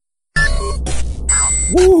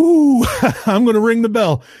Woo! I'm going to ring the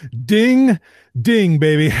bell. Ding, ding,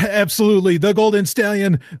 baby. Absolutely. The Golden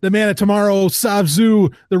Stallion, the man of tomorrow,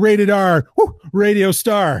 Savzu, the rated R radio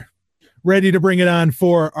star, ready to bring it on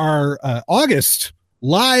for our August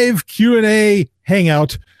live Q&A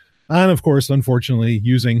hangout. And of course, unfortunately,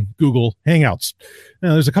 using Google Hangouts.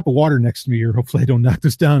 Now, there's a cup of water next to me here. Hopefully I don't knock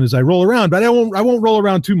this down as I roll around, but I won't roll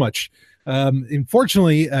around too much.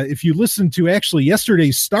 Unfortunately, if you listen to actually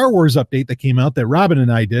yesterday's Star Wars update that came out that Robin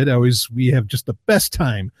and I did, we have just the best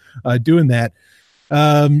time doing that.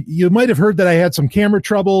 You might have heard that I had some camera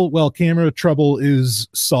trouble. Well, camera trouble is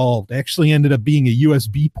solved. Actually ended up being a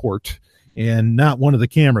USB port and not one of the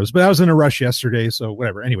cameras, but I was in a rush yesterday, so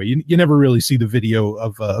whatever. Anyway, you never really see the video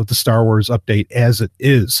of the Star Wars update as it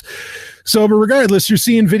is. So, but regardless, you're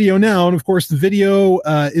seeing video now, and of course, the video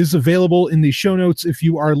is available in the show notes if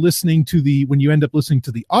you are listening to when you end up listening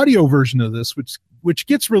to the audio version of this, which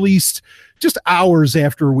gets released just hours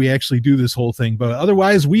after we actually do this whole thing. But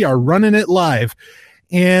otherwise, we are running it live,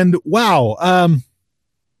 and wow,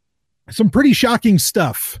 some pretty shocking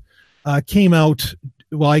stuff came out.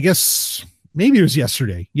 Well, I guess maybe it was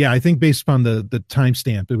yesterday. Yeah, I think based upon the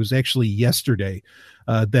timestamp, it was actually yesterday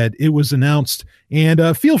that it was announced.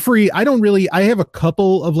 And feel free. I have a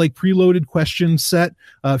couple of like preloaded questions set.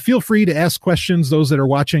 Feel free to ask questions. Those that are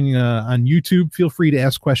watching on YouTube, feel free to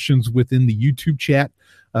ask questions within the YouTube chat.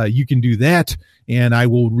 You can do that, and I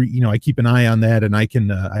will. I keep an eye on that, and I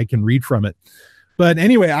can read from it. But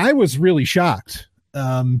anyway, I was really shocked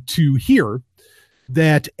to hear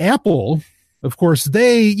that Apple. Of course,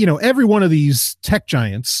 every one of these tech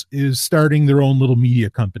giants is starting their own little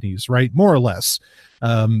media companies, right? More or less.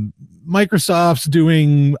 Microsoft's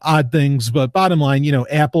doing odd things, but bottom line,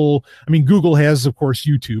 Apple, Google has, of course,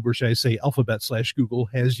 YouTube, or should I say Alphabet/Google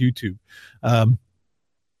has YouTube.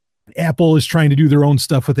 Apple is trying to do their own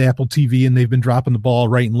stuff with Apple TV, and they've been dropping the ball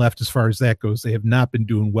right and left as far as that goes. They have not been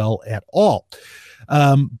doing well at all.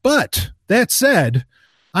 But that said,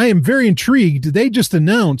 I am very intrigued. They just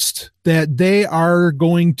announced that they are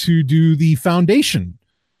going to do the foundation.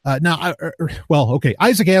 Isaac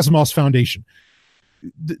Asimov's foundation.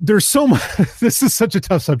 There's so much. This is such a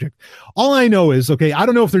tough subject. All I know is, I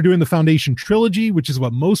don't know if they're doing the Foundation trilogy, which is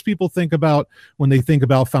what most people think about when they think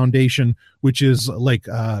about Foundation, which is which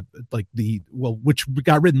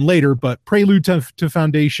got written later, but prelude to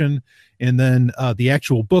Foundation, and then the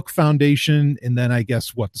actual book Foundation, and then I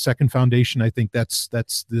guess the second Foundation. I think that's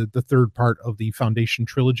the third part of the Foundation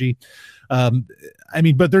trilogy.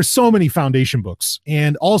 But there's so many Foundation books,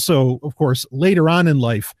 and also, of course, later on in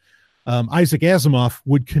life, Isaac Asimov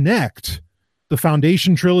would connect the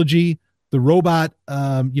Foundation trilogy, the robot, the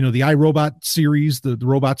iRobot series, the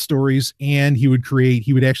robot stories, and he would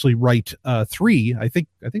actually write three, I think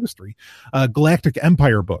it was three, Galactic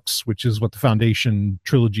Empire books, which is what the Foundation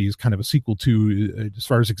trilogy is kind of a sequel to as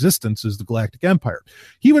far as existence, is the Galactic Empire.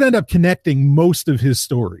 He would end up connecting most of his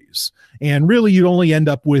stories, and really you'd only end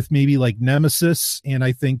up with maybe like Nemesis and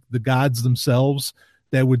I think the gods themselves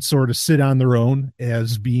that would sort of sit on their own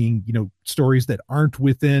as being, stories that aren't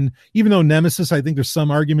within, even though Nemesis, I think there's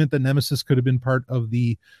some argument that Nemesis could have been part of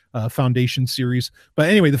the Foundation series. But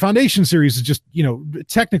anyway, the Foundation series is just,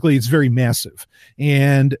 technically it's very massive.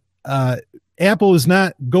 And Apple is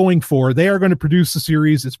not they are going to produce the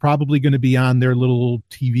series. It's probably going to be on their little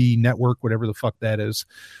TV network, whatever the fuck that is.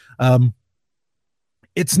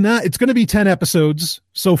 It's going to be 10 episodes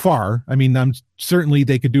so far. I'm certainly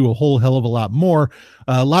they could do a whole hell of a lot more.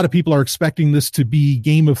 A lot of people are expecting this to be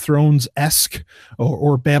Game of Thrones-esque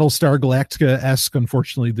or Battlestar Galactica-esque.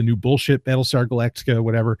 Unfortunately, the new bullshit Battlestar Galactica,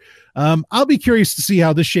 whatever. I'll be curious to see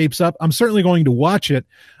how this shapes up. I'm certainly going to watch it.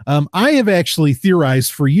 I have actually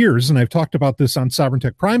theorized for years, and I've talked about this on Sovereign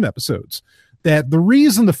Tech Prime episodes, that the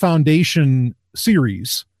reason the Foundation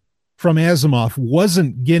series from Asimov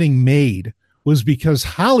wasn't getting made was because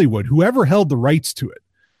Hollywood, whoever held the rights to it,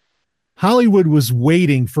 Hollywood was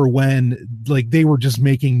waiting for when they were just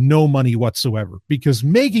making no money whatsoever, because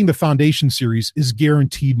making the Foundation series is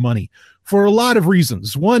guaranteed money for a lot of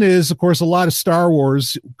reasons. One is, of course, a lot of Star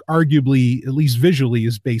Wars, arguably, at least visually,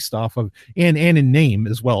 is based off of, and in name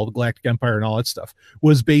as well, the Galactic Empire and all that stuff,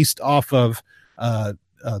 was based off of the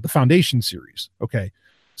Foundation series. Okay.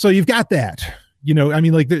 So you've got that.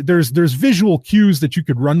 There's visual cues that you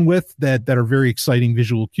could run with that are very exciting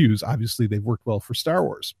visual cues. Obviously, they've worked well for Star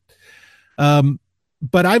Wars.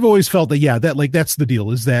 But I've always felt that, that's the deal,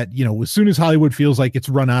 is that, as soon as Hollywood feels like it's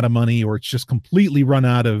run out of money or it's just completely run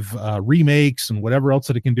out of remakes and whatever else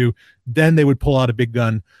that it can do, then they would pull out a big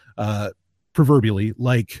gun, proverbially,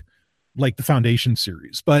 like the Foundation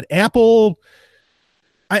series. But Apple,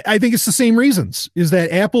 I think it's the same reasons, is that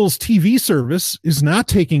Apple's TV service is not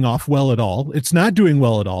taking off well at all. It's not doing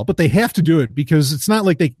well at all, but they have to do it because it's not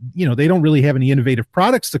like they don't really have any innovative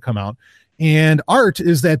products to come out. And art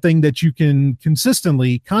is that thing that you can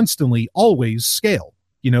consistently, constantly, always scale,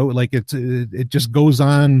 like it just goes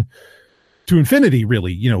on to infinity,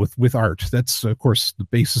 really, with art. That's, of course, the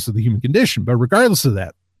basis of the human condition. But regardless of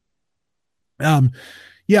that,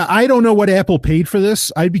 yeah, I don't know what Apple paid for this.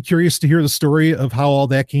 I'd be curious to hear the story of how all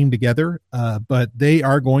that came together. But they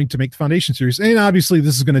are going to make the Foundation series. And obviously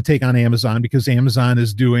this is going to take on Amazon, because Amazon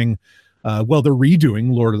is doing, they're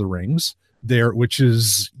redoing Lord of the Rings there, which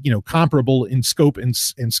is, comparable in scope and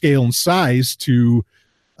scale and size to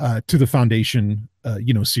the Foundation,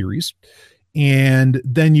 series. And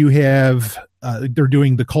then you have, they're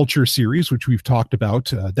doing the Culture series, which we've talked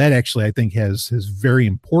about. That actually, I think, has very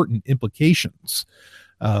important implications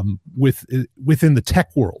within the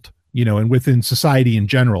tech world, and within society in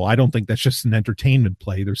general. I don't think that's just an entertainment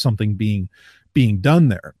play. There's something being done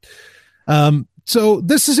there. So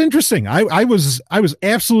this is interesting. I was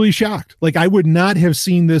absolutely shocked. Like, I would not have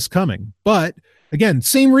seen this coming. But again,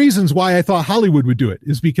 same reasons why I thought Hollywood would do it,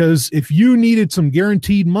 is because if you needed some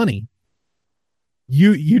guaranteed money,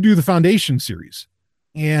 you do the Foundation series.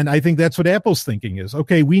 And I think that's what Apple's thinking is,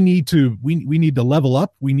 okay, we need to level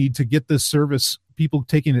up. We need to get this service, people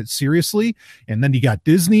taking it seriously. And then you got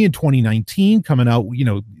Disney in 2019 coming out,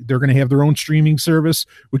 they're going to have their own streaming service,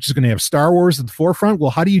 which is going to have Star Wars at the forefront.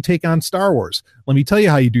 Well, how do you take on Star Wars? Let me tell you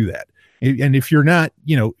how you do that. And if you're not,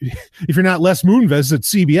 if you're not Les Moonves at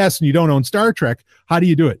CBS and you don't own Star Trek, how do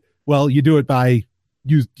you do it? Well, you do it by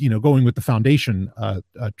going with the Foundation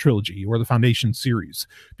trilogy or the Foundation series,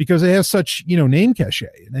 because it has such, name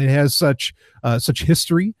cachet, and it has such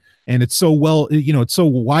history, and it's so well, it's so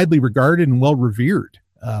widely regarded and well revered.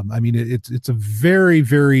 I mean, it's a very,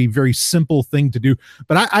 very, very simple thing to do,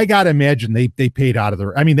 but I gotta imagine they paid out of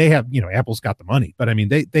their, I mean, they have, Apple's got the money, but I mean,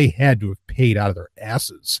 they had to have paid out of their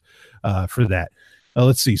asses for that.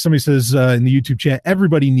 Let's see. Somebody says in the YouTube chat,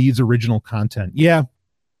 everybody needs original content. Yeah,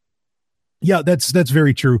 that's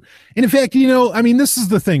very true. And in fact, I mean, this is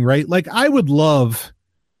the thing, right? Like, I'm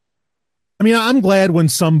glad when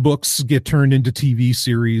some books get turned into TV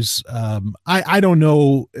series. I don't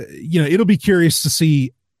know, it'll be curious to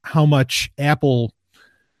see how much Apple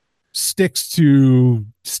sticks to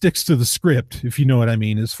the script, if you know what I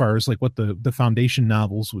mean, as far as like what the Foundation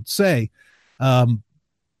novels would say.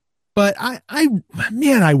 But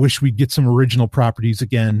I wish we'd get some original properties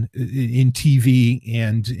again in TV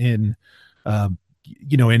and in, and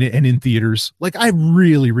in theaters. Like, I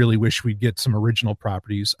really, really wish we'd get some original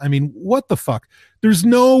properties. I mean, what the fuck? There's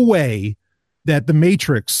no way that The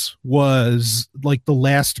Matrix was like the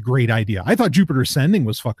last great idea. I thought Jupiter Ascending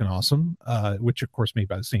was fucking awesome, which of course made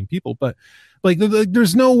by the same people, but like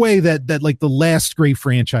there's no way that like the last great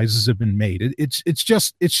franchises have been made. It's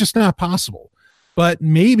just not possible. But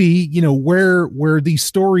maybe, where these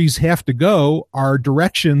stories have to go are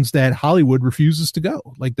directions that Hollywood refuses to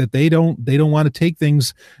go, like that they don't want to take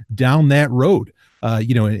things down that road,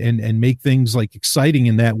 and make things like exciting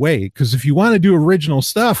in that way. Because if you want to do original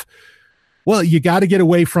stuff, well, you got to get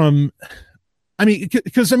away from,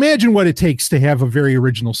 because imagine what it takes to have a very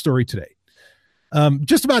original story today.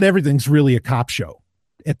 Just about everything's really a cop show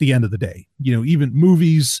at the end of the day, even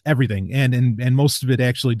movies, everything. And most of it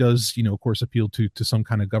actually does, of course, appeal to some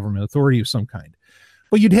kind of government authority of some kind,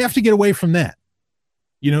 but you'd have to get away from that.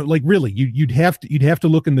 Like really, you'd have to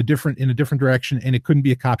look in a different direction, and it couldn't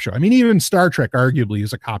be a cop show. I mean, even Star Trek arguably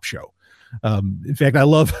is a cop show. In fact, I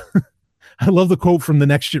love the quote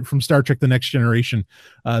from Star Trek: The Next Generation,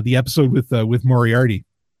 the episode with Moriarty,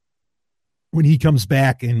 when he comes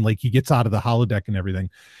back and like he gets out of the holodeck and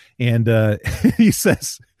everything. And he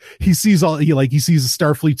says he sees the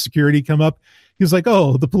Starfleet security come up. He's like,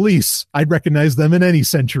 "Oh, the police! I'd recognize them in any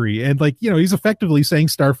century." And like, he's effectively saying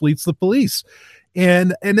Starfleet's the police,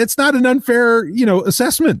 and it's not an unfair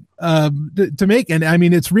assessment to make. And I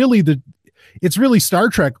mean, it's really Star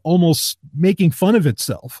Trek almost making fun of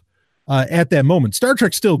itself at that moment. Star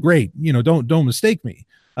Trek's still great, don't mistake me.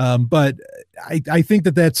 But I think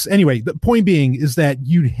that's anyway. The point being is that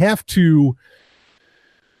you'd have to.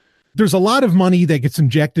 There's a lot of money that gets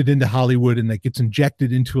injected into Hollywood and that gets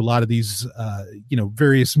injected into a lot of these,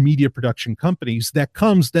 various media production companies that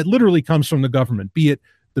literally comes from the government, be it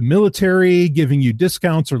the military giving you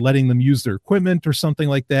discounts or letting them use their equipment or something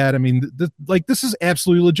like that. I mean, this is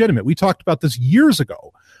absolutely legitimate. We talked about this years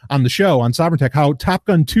ago on the show on Sovereign Tech, how Top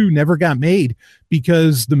Gun 2 never got made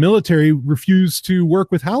because the military refused to work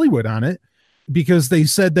with Hollywood on it, because they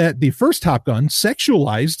said that the first Top Gun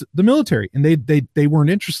sexualized the military and they weren't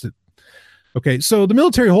interested. Okay, so the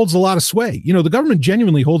military holds a lot of sway. The government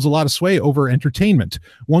genuinely holds a lot of sway over entertainment.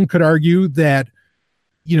 One could argue that,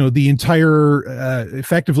 the entire,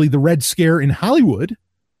 effectively the Red Scare in Hollywood,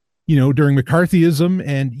 during McCarthyism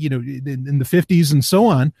and, in the 50s and so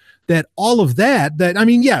on, that all of that, I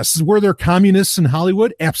mean, yes, were there communists in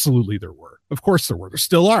Hollywood? Absolutely there were. Of course there were. There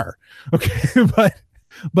still are. Okay, but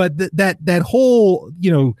that whole,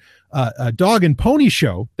 dog and pony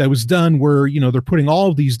show that was done where, they're putting all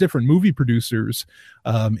of these different movie producers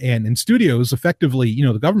and in studios, effectively,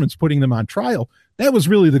 the government's putting them on trial. That was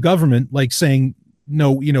really the government like saying,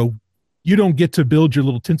 no, you don't get to build your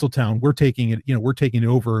little Tinseltown. We're taking it, we're taking it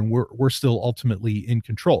over, and we're still ultimately in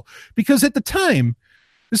control. Because at the time,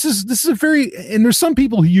 this is a very, and there's some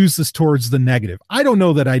people who use this towards the negative. I don't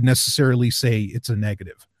know that I'd necessarily say it's a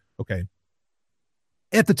negative. Okay.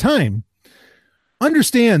 At the time,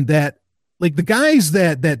 understand that like the guys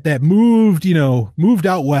that moved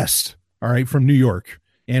out west, all right, from New York,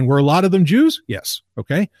 and were a lot of them Jews? Yes.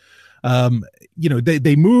 Okay.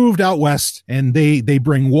 They moved out west and they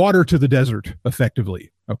bring water to the desert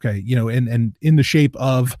effectively. Okay. And in the shape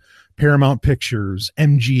of Paramount Pictures,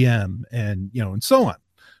 MGM, and so on.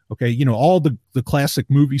 Okay. All the classic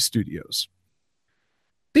movie studios.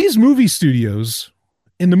 These movie studios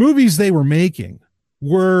and the movies they were making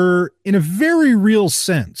were, in a very real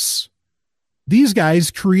sense, these guys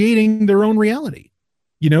creating their own reality.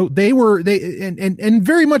 They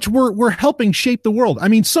very much were helping shape the world. I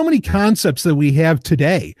mean, so many concepts that we have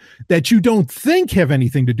today that you don't think have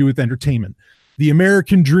anything to do with entertainment. The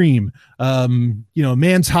American dream,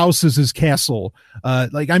 man's house is his castle.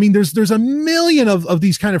 There's a million of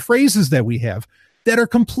these kind of phrases that we have that are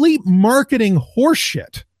complete marketing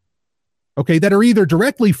horseshit. Okay. That are either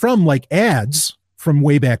directly from like ads from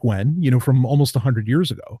way back when, from almost 100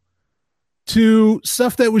 years ago, to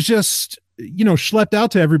stuff that was just, schlepped out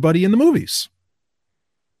to everybody in the movies.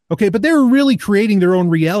 Okay. But they were really creating their own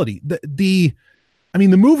reality. The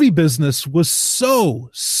movie business was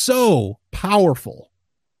so powerful,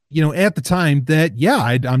 at the time that,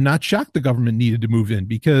 I'm not shocked the government needed to move in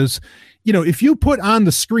because, if you put on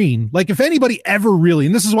the screen, like if anybody ever really,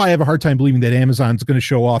 and this is why I have a hard time believing that Amazon's going to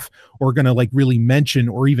show off or going to like really mention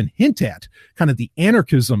or even hint at kind of the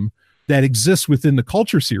anarchism that exists within the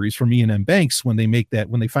Culture series from Ian M. Banks when they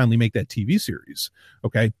finally make that TV series.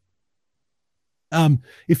 Okay.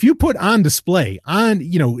 If you put on display on,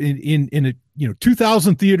 in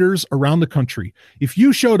 2,000 theaters around the country, if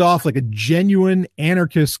you showed off like a genuine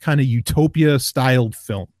anarchist kind of utopia styled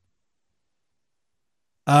film,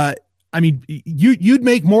 you'd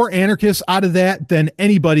make more anarchists out of that than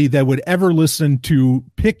anybody that would ever listen to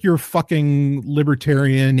pick your fucking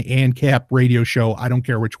libertarian ANCAP radio show. I don't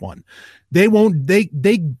care which one. They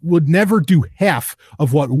would never do half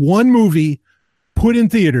of what one movie put in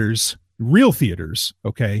theaters, real theaters.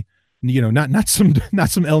 Okay. Not some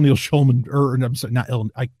L. Neil Schulman, or I'm sorry, not L.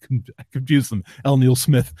 I confuse them. L. Neil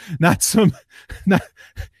Smith, not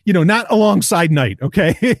Alongside Night.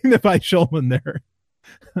 Okay. By Schulman there.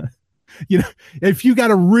 If you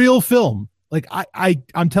got a real film, like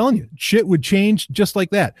I'm telling you, shit would change just like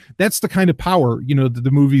that. That's the kind of power, the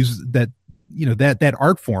movies that, that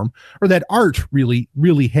art form or that art really,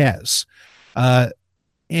 really has.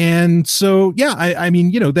 And so,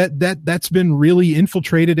 that's been really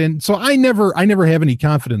infiltrated. And so I never have any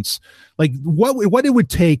confidence, like what it would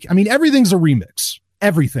take. I mean, everything's a remix.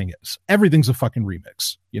 Everything's a fucking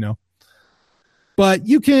remix, but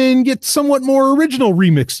you can get somewhat more original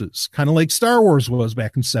remixes, kind of like Star Wars was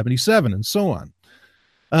back in 77 and so on.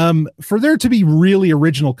 For there to be really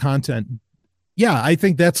original content. Yeah, I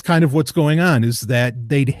think that's kind of what's going on, is that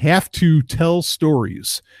they'd have to tell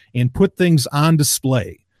stories and put things on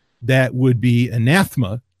display that would be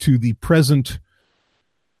anathema to the present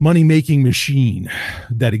money-making machine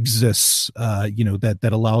that exists, that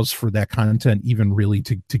allows for that content even really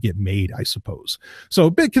to get made, I suppose. So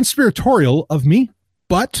a bit conspiratorial of me,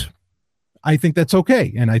 but I think that's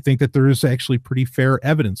okay. And I think that there is actually pretty fair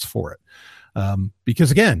evidence for it. Because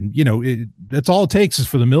again, that's all it takes is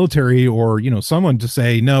for the military or, someone to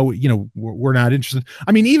say, no, we're not interested.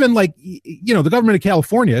 I mean, even like, the government of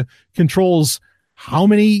California controls how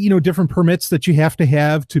many, different permits that you have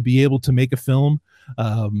to be able to make a film,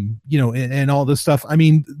 and all this stuff. I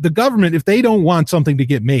mean, the government, if they don't want something to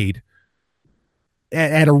get made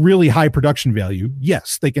at a really high production value,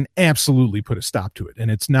 yes, they can absolutely put a stop to it.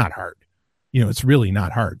 And it's not hard. It's really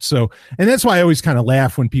not hard. So, and that's why I always kind of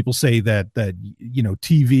laugh when people say that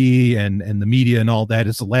TV and the media and all that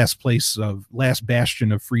is the last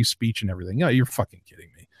bastion of free speech and everything. No, you're fucking kidding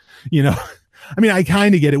me. I mean, I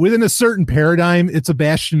kind of get it. Within a certain paradigm, it's a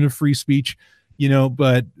bastion of free speech,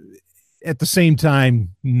 but at the same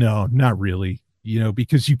time, no, not really,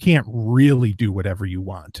 because you can't really do whatever you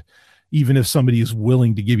want. Even if somebody is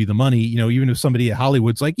willing to give you the money, even if somebody at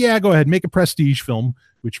Hollywood's like, yeah, go ahead, make a prestige film,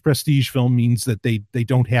 which prestige film means that they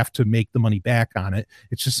don't have to make the money back on it.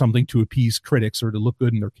 It's just something to appease critics or to look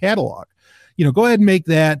good in their catalog. Go ahead and make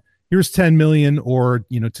that. Here's 10 million, or,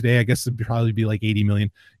 today, I guess it'd probably be like 80 million.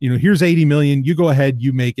 Here's 80 million. You go ahead,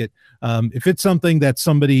 you make it. If it's something that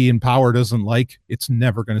somebody in power doesn't like, it's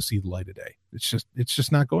never going to see the light of day. It's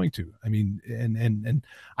just not going to. I mean, and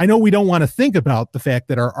I know we don't want to think about the fact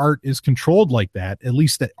that our art is controlled like that, at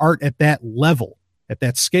least that art at that level, at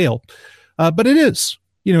that scale. But it is,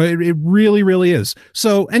 it really, really is.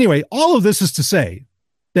 So anyway, all of this is to say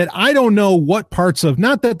that I don't know what parts of,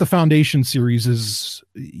 not that the Foundation series is,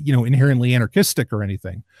 inherently anarchistic or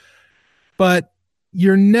anything, but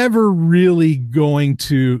you're never really going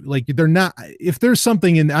to, like, they're not, if there's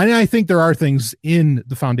something in, I think there are things in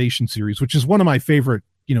the Foundation series, which is one of my favorite,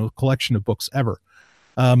 collection of books ever.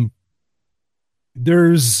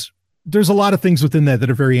 There's a lot of things within that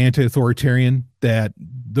are very anti-authoritarian, that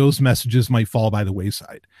those messages might fall by the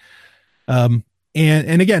wayside.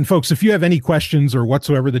 And again, folks, if you have any questions or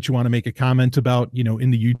whatsoever that you want to make a comment about,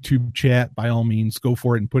 in the YouTube chat, by all means, go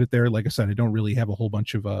for it and put it there. Like I said, I don't really have a whole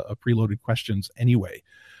bunch of preloaded questions anyway.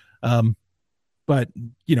 But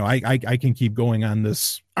I can keep going on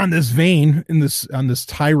this vein, on this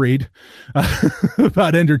tirade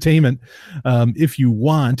about entertainment, if you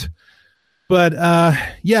want. But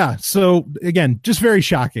yeah, so again, just very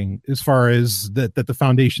shocking as far as that the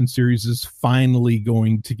Foundation series is finally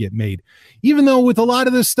going to get made. Even though with a lot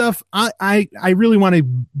of this stuff, I really want to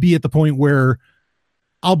be at the point where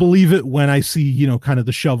I'll believe it when I see, kind of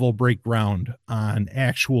the shovel break ground on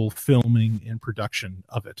actual filming and production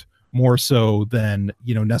of it, more so than,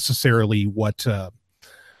 necessarily what,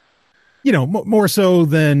 more so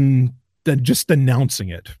than just announcing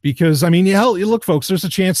it. Because hell, look, folks, there's a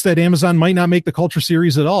chance that Amazon might not make the Culture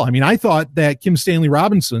series at all. I thought that Kim Stanley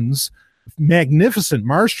Robinson's magnificent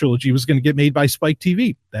Mars trilogy was going to get made by Spike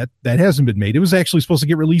TV. That hasn't been made. It was actually supposed to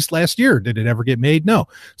get released last year. Did it ever get made? No.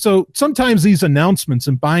 So sometimes these announcements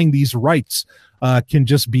and buying these rights can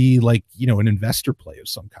just be like, an investor play of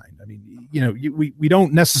some kind. We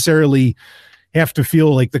don't necessarily have to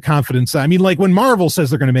feel like the confidence. Like when Marvel says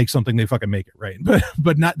they're going to make something, they fucking make it, right?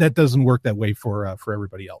 But not, that doesn't work that way for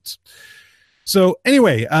everybody else. So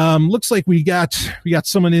anyway, looks like we got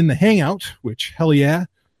someone in the Hangout, which hell yeah,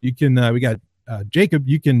 you can. We got Jacob.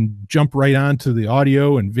 You can jump right on to the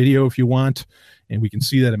audio and video if you want, and we can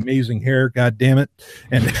see that amazing hair. God damn it!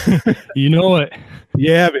 And you know it.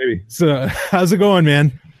 Yeah, baby. So how's it going,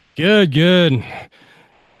 man? Good.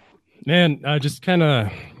 Man, I just kind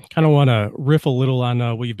of want to riff a little on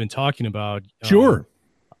what you've been talking about. Sure.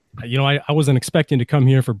 I wasn't expecting to come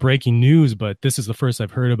here for breaking news, but this is the first I've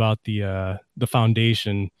heard about the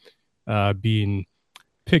Foundation being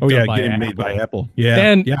picked up by getting Apple. Made by Apple. Yeah.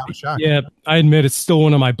 And I was shocked. Yeah, I admit it's still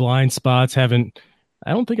one of my blind spots. I don't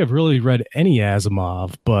think I've really read any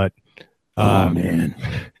Asimov, but oh man.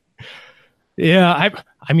 Yeah, I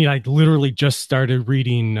literally just started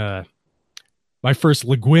reading my first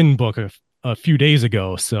Le Guin book a few days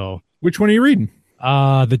ago. So which one are you reading?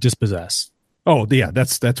 The Dispossessed. Oh yeah,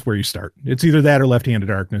 that's where you start. It's either that or Left Hand of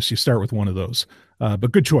Darkness. You start with one of those.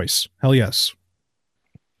 But good choice. Hell yes.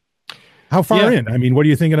 How far in? What are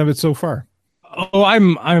you thinking of it so far? Oh,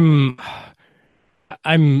 I'm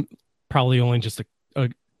probably only just a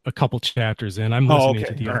couple chapters in. I'm listening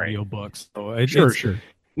to the audio books. So sure.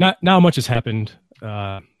 Not much has happened.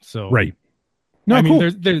 So right. No, cool.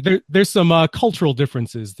 There's some cultural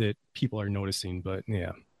differences that people are noticing, but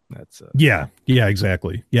yeah, that's yeah,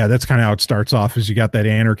 exactly. Yeah, that's kind of how it starts off. Is you got that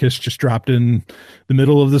anarchist just dropped in the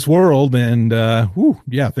middle of this world, and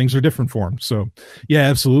things are different for him. So yeah,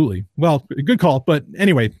 absolutely. Well, good call. But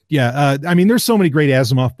anyway, yeah, there's so many great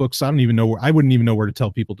Asimov books. I wouldn't even know where to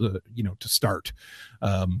tell people to start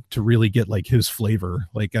to really get like his flavor.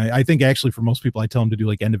 Like I think actually for most people, I tell them to do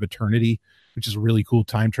like End of Eternity, which is a really cool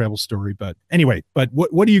time travel story. But anyway,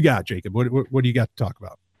 what do you got, Jacob? What do you got to talk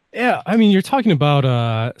about? Yeah, you're talking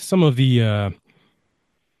about some of the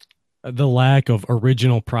lack of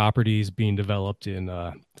original properties being developed in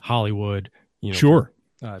Hollywood. Sure.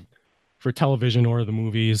 For television or the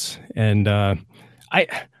movies, and I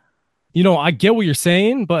get what you're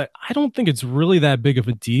saying, but I don't think it's really that big of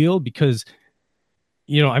a deal because,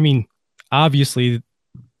 obviously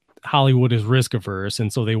Hollywood is risk averse,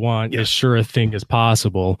 and so they want as sure a thing as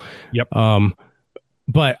possible. Yep.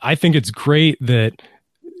 But I think it's great that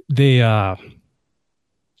they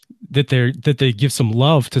give some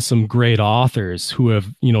love to some great authors who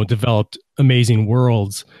have developed amazing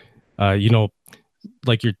worlds you know,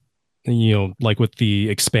 like like with the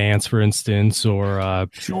Expanse, for instance, or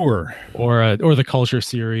Sure. or the Culture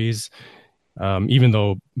series. Even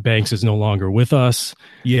though Banks is no longer with us,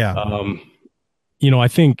 Yeah. I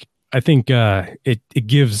think it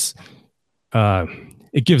gives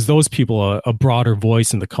those people a broader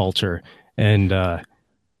voice in the culture. And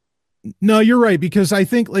No, you're right, because I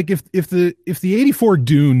think like if the '84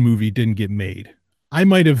 Dune movie didn't get made, I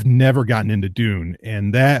might have never gotten into Dune,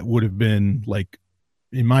 and that would have been like,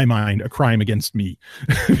 in my mind, a crime against me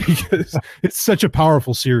because it's such a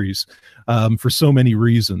powerful series for so many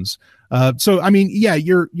reasons. So I mean, yeah,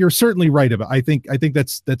 you're certainly right about. I think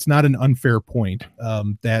that's not an unfair point.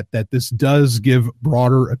 That this does give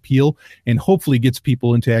broader appeal and hopefully gets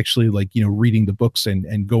people into actually like reading the books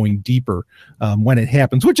and going deeper when it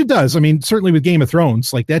happens, which it does. I mean, certainly with Game of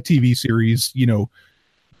Thrones, like that TV series,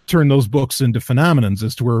 turn those books into phenomenons,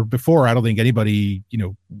 as to where before I don't think anybody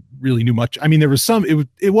really knew much. I mean, there was some,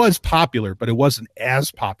 it was popular, but it wasn't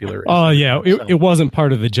as popular. Oh yeah, it wasn't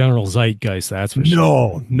part of the general zeitgeist, that's for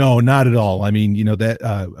sure. No, not at all. I mean,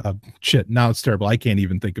 that shit, now it's terrible, I can't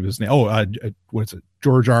even think of his name. What's it,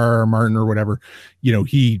 George R.R. Martin or whatever.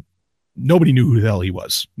 Nobody knew who the hell he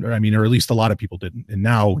was. I mean, or at least a lot of people didn't, and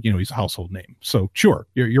now he's a household name. So sure,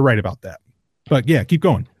 you're right about that. But yeah, keep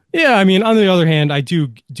going. Yeah, I mean, on the other hand, I do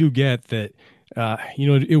get that,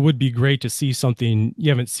 it would be great to see something you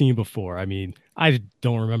haven't seen before. I mean, I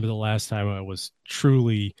don't remember the last time I was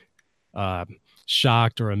truly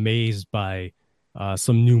shocked or amazed by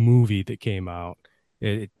some new movie that came out.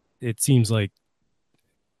 It seems like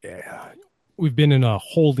we've been in a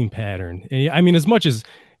holding pattern. I mean, as much as,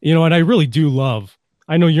 and I really do love,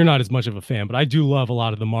 I know you're not as much of a fan, but I do love a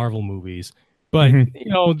lot of the Marvel movies. But,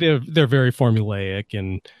 they're very formulaic,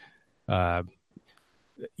 and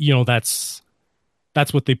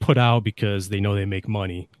that's what they put out because they know they make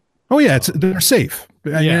money. Oh yeah, they're safe.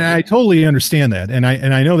 I totally understand that, and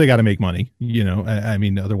I know they got to make money. I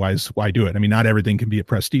mean, otherwise, why do it? I mean, not everything can be a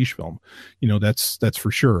prestige film. That's for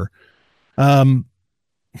sure.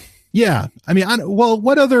 Yeah, I mean,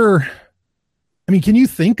 what other? I mean, can you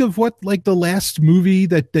think of what like the last movie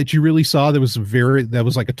that you really saw that was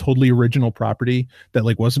like a totally original property that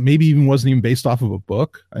like wasn't even based off of a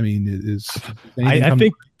book? I mean,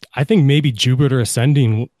 I think maybe Jupiter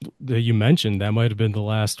Ascending that you mentioned, that might have been the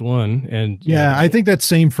last one. And yeah, I think that's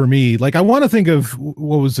same for me. Like, I want to think of,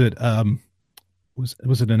 what was it?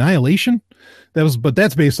 Was it Annihilation? But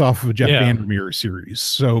that's based off of a Jeff Vandermeer series.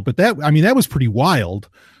 So, but that was pretty wild,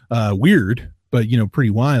 weird, but pretty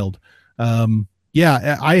wild.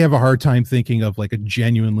 Yeah, I have a hard time thinking of like a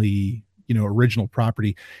genuinely, original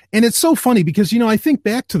property. And it's so funny because, I think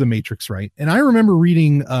back to The Matrix, right? And I remember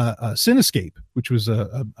reading Cinescape, which was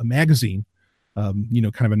a magazine, kind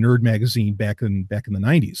of a nerd magazine back in the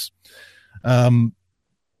 90s.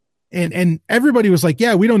 And everybody was like,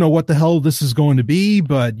 yeah, we don't know what the hell this is going to be,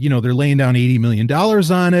 but they're laying down $80 million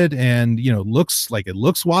on it, and it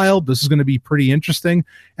looks wild. This is going to be pretty interesting.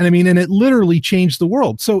 And I mean, and it literally changed the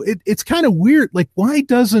world. So it's kind of weird. Like,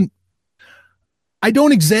 I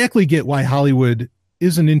don't exactly get why Hollywood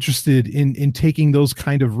isn't interested in taking those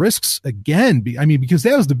kind of risks again. I mean, because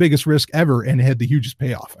that was the biggest risk ever and had the hugest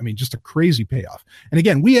payoff. I mean, just a crazy payoff. And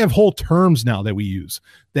again, we have whole terms now that we use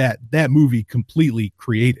that movie completely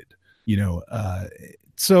created.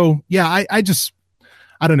 So yeah, I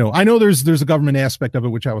don't know. I know there's a government aspect of it,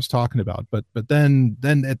 which I was talking about, but then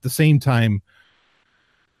at the same time,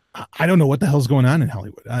 I don't know what the hell's going on in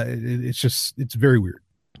Hollywood. It's very weird.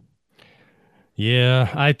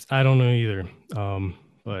 Yeah, I don't know either.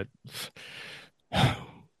 But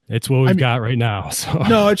it's what we've got right now. So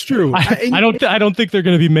no, it's true. I don't think they're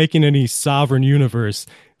going to be making any Sovereign Universe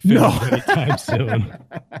films anytime soon.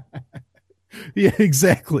 Yeah,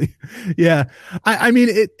 exactly. Yeah. I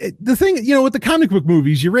mean, the thing, with the comic book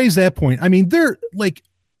movies, you raise that point. I mean, they're like,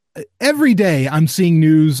 every day I'm seeing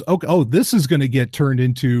news. Okay, this is going to get turned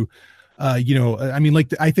into, I mean,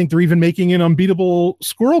 like, I think they're even making an Unbeatable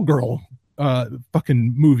Squirrel Girl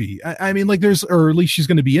fucking movie. I mean, like, or at least she's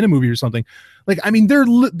going to be in a movie or something. Like, I mean,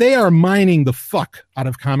 they are mining the fuck out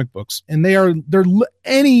of comic books, and they're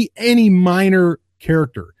any minor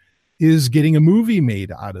character is getting a movie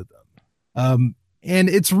made out of them. And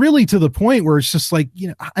it's really to the point where it's just like,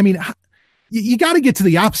 I mean, you got to get to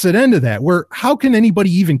the opposite end of that, where how can anybody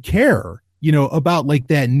even care, about like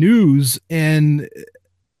that news? And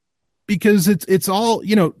because it's all,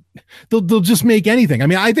 they'll just make anything. I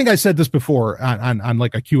mean, I think I said this before on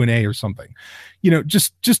like a Q&A or something,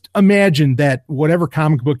 just imagine that whatever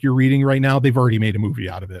comic book you're reading right now, they've already made a movie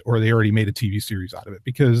out of it, or they already made a TV series out of it,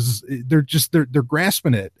 because they're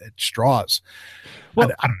grasping it at straws. Well,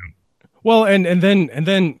 I don't know. Well, and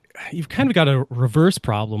then you've kind of got a reverse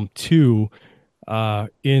problem too,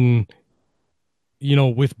 in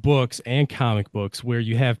with books and comic books where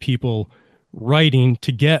you have people writing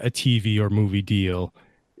to get a TV or movie deal,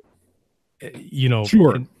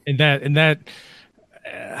 Sure. and that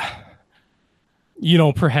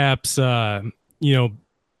perhaps they're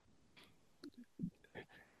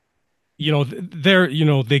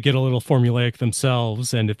they get a little formulaic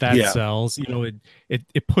themselves, and if that Yeah. sells,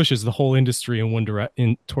 it pushes the whole industry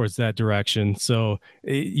in towards that direction. So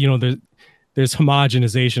there's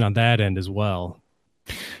homogenization on that end as well.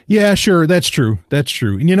 Yeah, sure. That's true. That's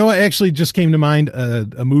true. And what actually just came to mind,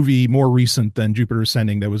 a movie more recent than Jupiter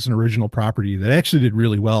Ascending that was an original property that actually did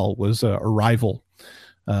really well was Arrival.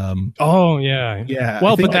 Oh yeah. Yeah.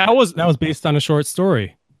 Well, but that was based on a short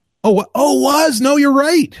story. Was? No, you're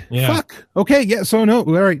right. Yeah. Fuck. Okay. Yeah. So no.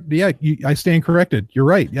 All right. Yeah. I stand corrected. You're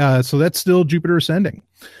right. So that's still Jupiter Ascending.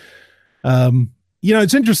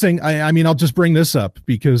 It's interesting. I mean, I'll just bring this up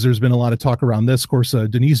because there's been a lot of talk around this. Of course,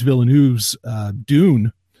 Denis Villeneuve's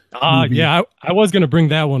Dune. Yeah, I was going to bring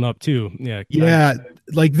that one up too. Yeah. Yeah.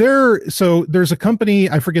 Like there's a company,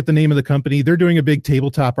 I forget the name of the company. They're doing a big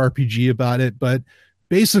tabletop RPG about it, but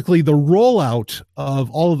basically the rollout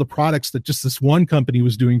of all of the products that just this one company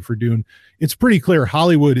was doing for Dune, it's pretty clear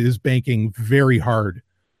Hollywood is banking very hard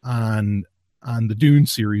on the Dune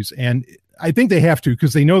series. And I think they have to,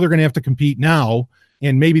 because they know they're going to have to compete now.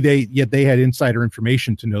 And maybe they had insider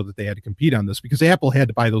information to know that they had to compete on this, because Apple had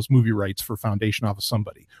to buy those movie rights for Foundation off of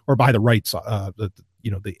somebody, or buy the rights,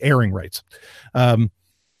 the airing rights. I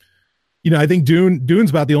think Dune's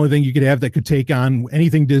about the only thing you could have that could take on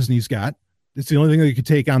anything Disney's got. It's the only thing that could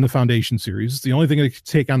take on the Foundation series. It's the only thing that could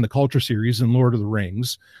take on the Culture series and Lord of the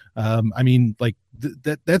Rings. It's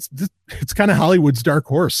kind of Hollywood's dark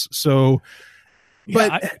horse. So,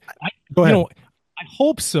 but go ahead. I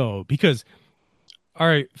hope so, because all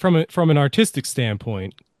right, from an artistic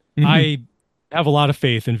standpoint, I have a lot of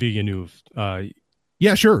faith in Villeneuve.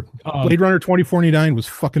 Yeah, sure. Blade Runner 2049 was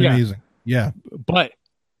fucking amazing. Yeah, but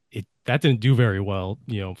that didn't do very well,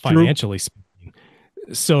 financially speaking.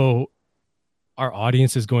 So our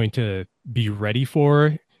audience is going to be ready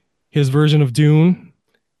for his version of Dune.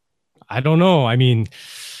 I don't know. I mean,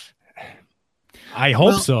 I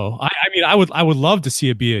hope so. I would love to see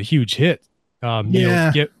it be a huge hit.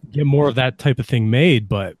 Get more of that type of thing made,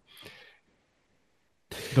 but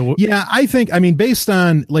I think, based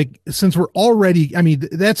on, since we're already,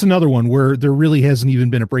 that's another one where there really hasn't even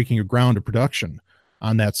been a breaking of ground of production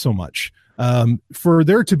on that so much. For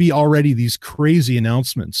there to be already these crazy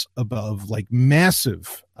announcements of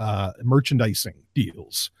massive merchandising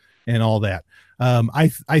deals and all that.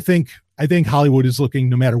 I think Hollywood is looking,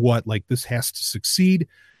 no matter what, like this has to succeed.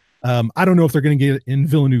 I don't know if they're going to get in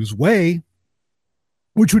Villeneuve's way,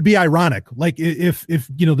 which would be ironic. Like if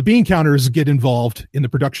the bean counters get involved in the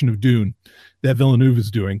production of Dune that Villeneuve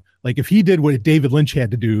is doing, like if he did what David Lynch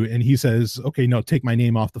had to do and he says, okay, no, take my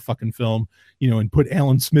name off the fucking film, and put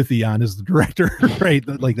Alan Smithy on as the director, right?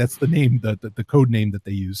 Like that's the name, the code name that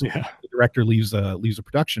they use. Yeah. The director leaves a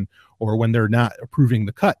production, or when they're not approving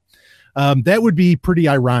the cut. That would be pretty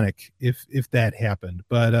ironic if that happened.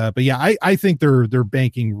 But yeah, I think they're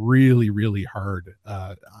banking really, really hard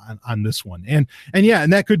on this one. And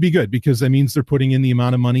that could be good, because that means they're putting in the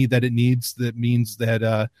amount of money that it needs. That means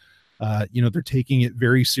that they're taking it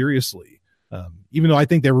very seriously. Even though I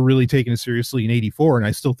think they were really taking it seriously in '84, and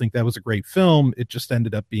I still think that was a great film, it just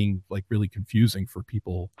ended up being really confusing for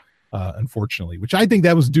people. Unfortunately, which I think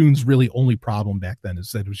that was Dune's really only problem back then,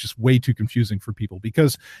 is that it was just way too confusing for people.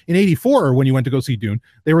 Because in '84, when you went to go see Dune,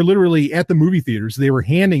 they were literally at the movie theaters, they were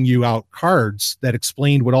handing you out cards that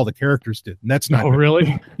explained what all the characters did. And that's not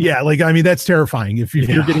really. Yeah. That's terrifying. If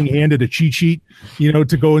you're getting handed a cheat sheet,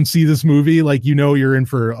 to go and see this movie, you're in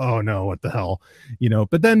for, oh no, what the hell,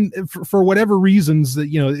 but then for whatever reasons that,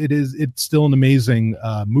 it's still an amazing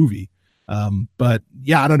movie. But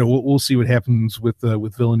yeah, I don't know. We'll see what happens with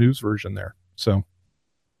Villeneuve's version there. So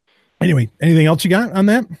anyway, anything else you got on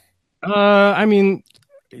that?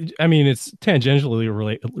 It's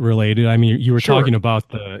tangentially related. You were talking about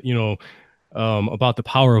about the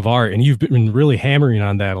power of art, and you've been really hammering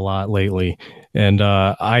on that a lot lately. And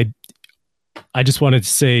I just wanted to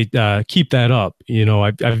say, keep that up.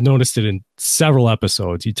 I've noticed it in several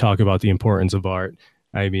episodes. You talk about the importance of art.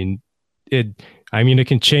 It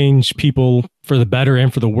can change people for the better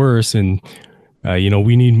and for the worse. And,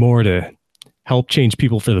 we need more to help change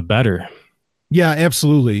people for the better. Yeah,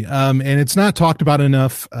 absolutely. And it's not talked about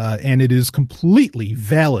enough. And it is completely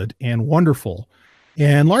valid and wonderful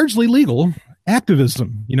and largely legal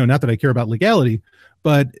activism. Not that I care about legality,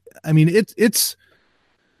 but it's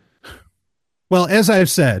Well, as I've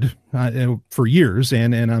said for years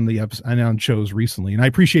and on the and on shows recently, and I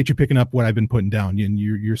appreciate you picking up what I've been putting down, and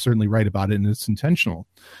you're certainly right about it, and it's intentional.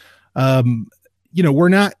 We're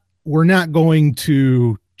not going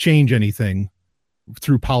to change anything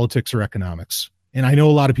through politics or economics, and I know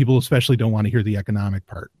a lot of people especially don't want to hear the economic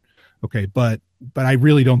part. Okay, but I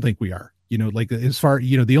really don't think we are. Like as far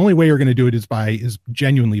the only way you're going to do it is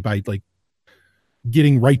genuinely by like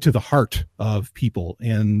getting right to the heart of people.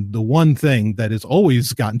 And the one thing that has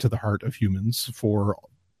always gotten to the heart of humans for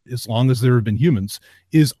as long as there have been humans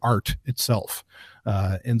is art itself.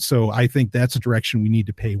 And so I think that's a direction we need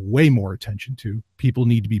to pay way more attention to. People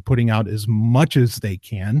need to be putting out as much as they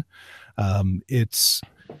can. It's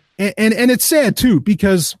sad too,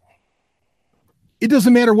 because it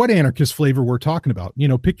doesn't matter what anarchist flavor we're talking about,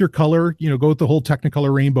 pick your color, go with the whole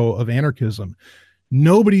Technicolor rainbow of anarchism.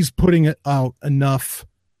 Nobody's putting out enough,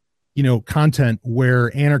 content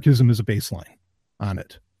where anarchism is a baseline on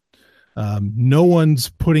it. No one's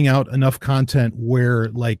putting out enough content where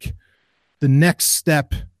like the next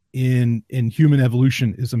step in human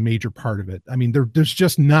evolution is a major part of it. I mean, there's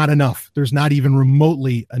just not enough. There's not even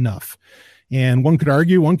remotely enough. And one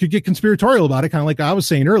could get conspiratorial about it, kind of like I was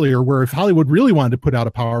saying earlier, where if Hollywood really wanted to put out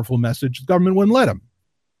a powerful message, the government wouldn't let them.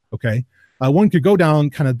 Okay. One could go down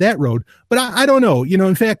kind of that road, but I don't know.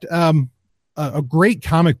 In fact, a great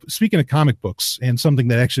comic, speaking of comic books, and something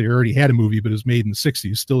that actually already had a movie, but was made in the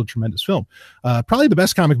 60s, still a tremendous film. Probably the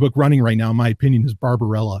best comic book running right now, in my opinion, is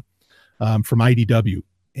Barbarella from IDW.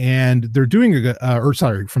 And they're doing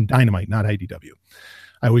from Dynamite, not IDW.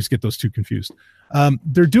 I always get those two confused.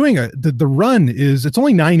 They're doing the run it's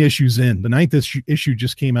only 9 issues in. The 9th issue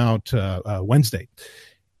just came out Wednesday.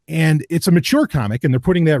 And it's a mature comic, and they're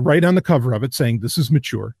putting that right on the cover of it, saying this is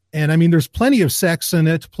mature. And I mean, there's plenty of sex in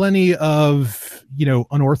it, plenty of,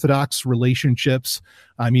 unorthodox relationships.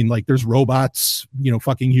 I mean, like there's robots,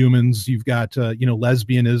 fucking humans. You've got,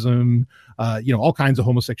 lesbianism, all kinds of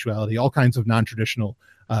homosexuality, all kinds of non-traditional,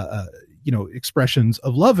 expressions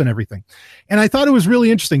of love and everything. And I thought it was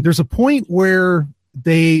really interesting. There's a point where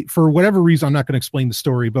they, for whatever reason, I'm not going to explain the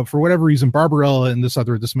story, but for whatever reason, Barbarella and this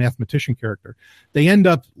mathematician character, they end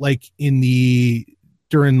up like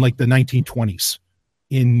during like the 1920s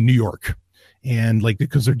in New York, and like,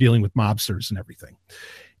 because they're dealing with mobsters and everything.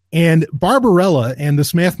 And Barbarella and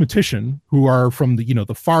this mathematician, who are from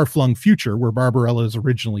the far-flung future where Barbarella is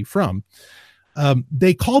originally from,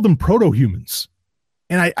 they call them proto-humans.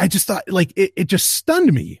 And I just thought, like, it just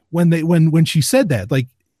stunned me when she said that. Like,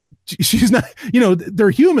 she's not,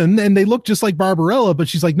 they're human and they look just like Barbarella, but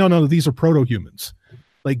she's like, no, these are proto-humans.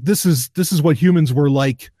 Like, this is what humans were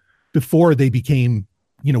like before they became,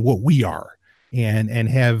 what we are, and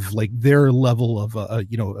have like their level of,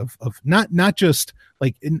 of not just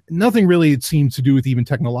like nothing really, it seems to do with even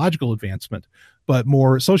technological advancement, but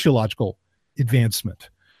more sociological advancement.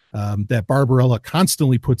 That Barbarella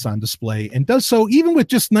constantly puts on display, and does so even with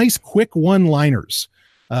just nice, quick one-liners.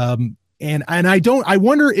 And I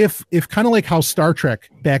wonder if kind of like how Star Trek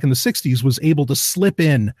back in the 60s was able to slip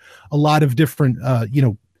in a lot of different,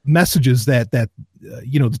 messages that the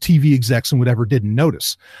TV execs and whatever didn't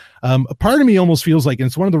notice. A part of me almost feels like, and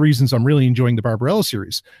it's one of the reasons I'm really enjoying the Barbarella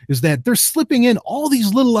series, is that they're slipping in all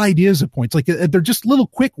these little ideas at points. Like they're just little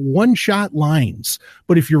quick one-shot lines.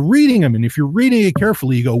 But if you're reading them and if you're reading it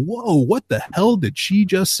carefully, you go, whoa, what the hell did she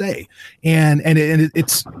just say? And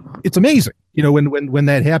it's amazing, when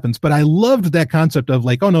that happens. But I loved that concept of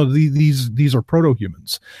like, oh no, these are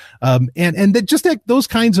proto-humans. And that just those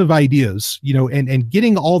kinds of ideas, and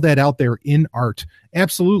getting all that out there in art.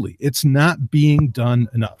 Absolutely. It's not being done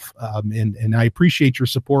enough. And I appreciate your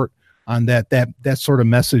support on that sort of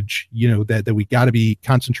message, that we got to be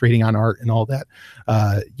concentrating on art and all that,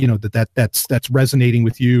 that's resonating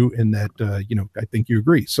with you, and that, I think you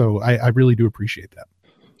agree. So I really do appreciate that.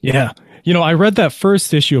 Yeah. I read that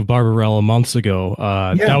first issue of Barbarella months ago.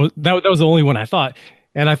 That was the only one I thought.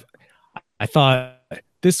 And I thought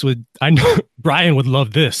I know Brian would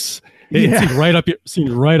love this. It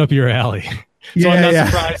seemed right up your alley. So I'm not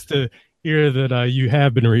surprised to hear that you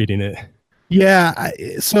have been reading it. Yeah.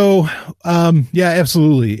 So,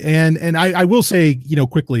 absolutely. And I will say,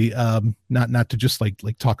 quickly, not to just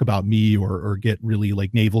like talk about me or get really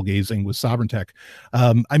like navel gazing with Sovereign Tech.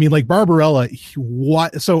 I mean, like Barbarella,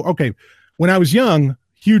 when I was young,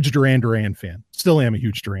 huge Duran Duran fan, still am a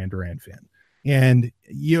huge Duran Duran fan. And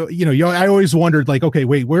I always wondered, like, okay,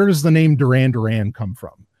 wait, where does the name Duran Duran come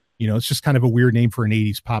from? It's just kind of a weird name for an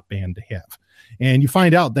 80s pop band to have. And you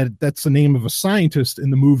find out that that's the name of a scientist in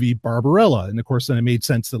the movie Barbarella. And of course, then it made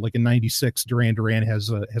sense that like in 96, Duran Duran has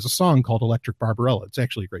a song called Electric Barbarella. It's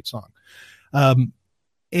actually a great song.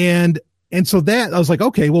 And And so that I was like,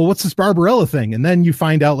 okay, well, what's this Barbarella thing? And then you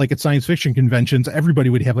find out, like, at science fiction conventions, everybody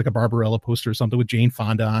would have like a Barbarella poster or something with Jane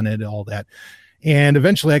Fonda on it and all that. And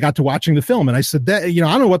eventually I got to watching the film and I said that, I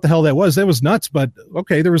don't know what the hell that was. That was nuts, but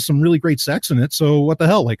okay, there was some really great sex in it. So what the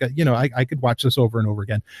hell? Like, I could watch this over and over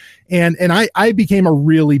again. And I became a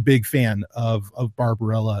really big fan of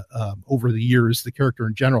Barbarella over the years, the character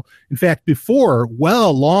in general. In fact,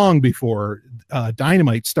 long before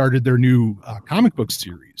Dynamite started their new comic book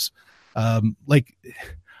series, I'll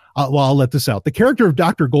let this out. The character of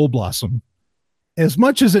Dr. Goldblossom, as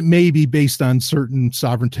much as it may be based on certain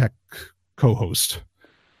Sovereign Tech co-host,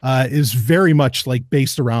 is very much like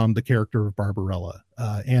based around the character of Barbarella.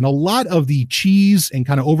 And a lot of the cheese and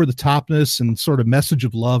kind of over the topness and sort of message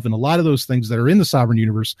of love and a lot of those things that are in the Sovereign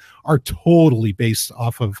universe are totally based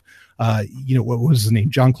off of, what was his name?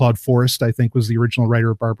 John-Claude Forrest, I think, was the original writer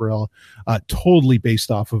of Barbarella. Totally based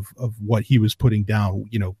off of what he was putting down,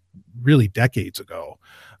 really decades ago.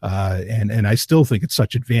 And I still think it's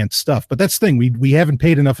such advanced stuff, but that's the thing. We haven't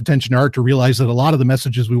paid enough attention to art to realize that a lot of the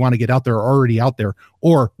messages we want to get out there are already out there,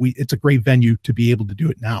 or it's a great venue to be able to do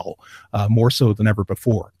it now, more so than ever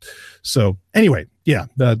before. So anyway, yeah,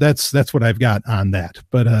 that's what I've got on that.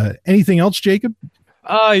 But anything else, Jacob?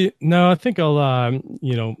 No, I think I'll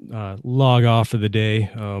log off for the day.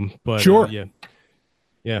 But sure.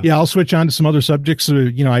 Yeah, I'll switch on to some other subjects.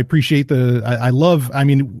 I appreciate I love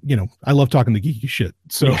talking the geeky shit.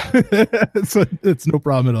 So, yeah. So it's no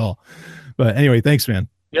problem at all. But anyway, thanks, man.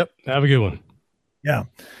 Yep. Have a good one. Yeah.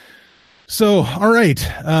 So, all right.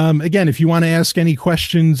 Again, if you want to ask any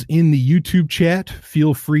questions in the YouTube chat,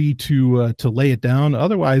 feel free to lay it down.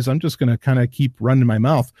 Otherwise, I'm just going to kind of keep running my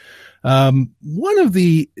mouth.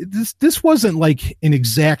 This wasn't like an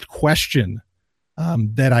exact question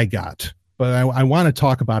that I got, but I want to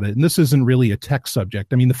talk about it. And this isn't really a tech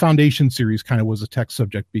subject. I mean, the Foundation series kind of was a tech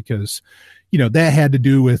subject because, that had to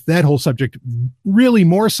do with that whole subject really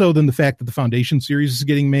more so than the fact that the Foundation series is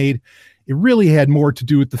getting made. It really had more to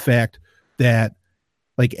do with the fact that,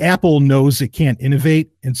 like, Apple knows it can't innovate.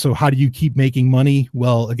 And so how do you keep making money?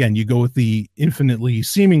 Well, again, you go with the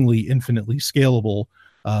seemingly infinitely scalable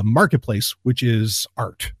marketplace, which is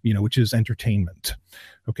art, which is entertainment.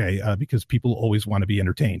 Okay. Because people always want to be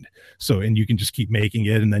entertained. So, and you can just keep making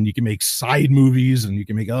it, and then you can make side movies, and you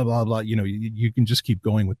can make blah, blah, blah, you can just keep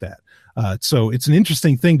going with that. So it's an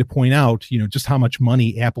interesting thing to point out, just how much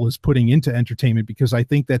money Apple is putting into entertainment, because I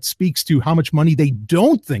think that speaks to how much money they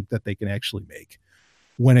don't think that they can actually make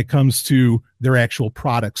when it comes to their actual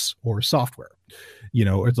products or software,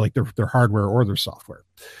 it's like their hardware or their software.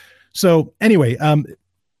 So anyway,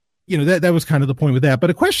 that was kind of the point with that. But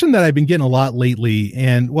a question that I've been getting a lot lately,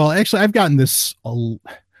 and well, actually I've gotten this,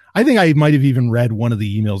 I think I might have even read one of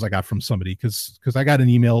the emails I got from somebody, because I got an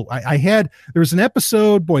email. There was an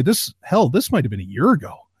episode, boy, this might've been a year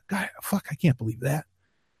ago. God, fuck, I can't believe that.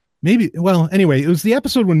 Maybe, well, anyway, it was the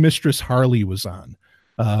episode when Mistress Harley was on.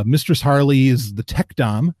 Mistress Harley is the tech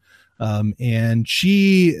dom. And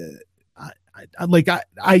she,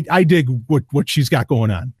 I dig what she's got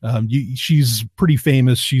going on. She's pretty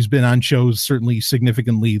famous. She's been on shows certainly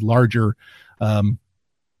significantly larger than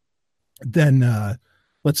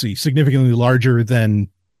significantly larger than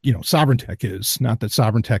Sovereign Tech is. Not that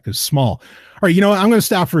Sovereign Tech is small. All right, I'm going to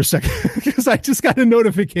stop for a second because I just got a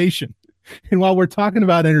notification. And while we're talking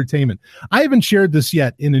about entertainment, I haven't shared this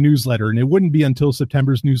yet in a newsletter, and it wouldn't be until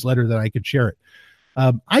September's newsletter that I could share it.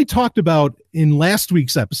 I talked about in last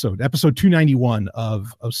week's episode 291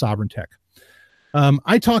 of Sovereign Tech.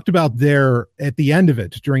 I talked about there at the end of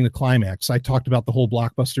it, during the climax, I talked about the whole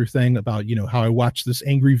Blockbuster thing, about, how I watched this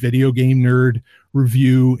angry video game nerd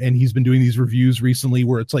review, and he's been doing these reviews recently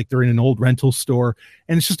where it's like they're in an old rental store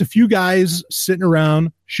and it's just a few guys sitting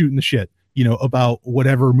around shooting the shit, about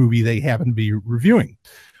whatever movie they happen to be reviewing.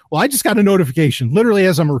 Well, I just got a notification literally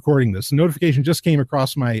as I'm recording this. A notification just came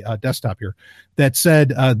across my desktop here that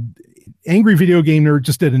said, Angry Video Game Nerd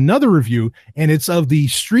just did another review, and it's of the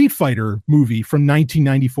Street Fighter movie from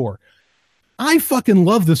 1994. I fucking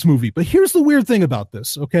love this movie, but here's the weird thing about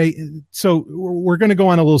this. Okay. So we're going to go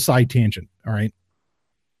on a little side tangent. All right.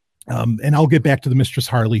 And I'll get back to the Mistress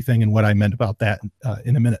Harley thing and what I meant about that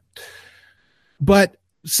in a minute. But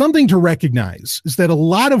something to recognize is that a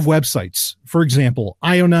lot of websites, for example,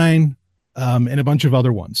 IO9, and a bunch of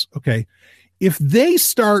other ones. Okay. If they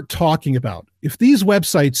start talking about, if these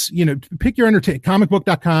websites, pick your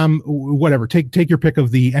comicbook.com, whatever, take your pick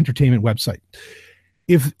of the entertainment website.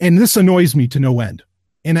 And this annoys me to no end.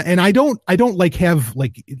 And I don't like have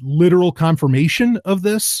like literal confirmation of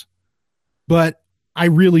this, but I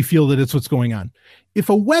really feel that it's what's going on.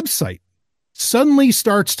 If a website suddenly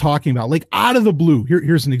starts talking about, like out of the blue,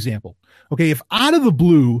 here's an example. Okay, if out of the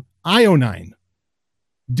blue, IO9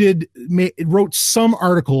 wrote some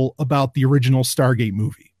article about the original Stargate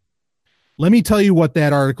movie. Let me tell you what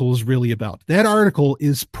that article is really about. That article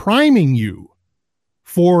is priming you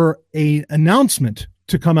for an announcement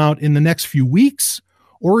to come out in the next few weeks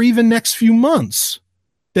or even next few months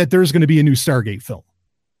that there's going to be a new Stargate film.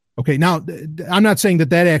 Okay, now I'm not saying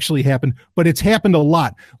that actually happened, but it's happened a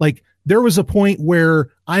lot. Like there was a point where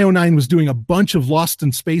IO9 was doing a bunch of Lost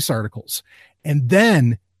in Space articles, and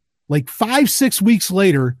then like 5-6 weeks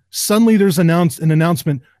later, suddenly there's an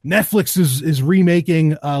announcement. Netflix is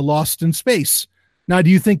remaking Lost in Space. Now, do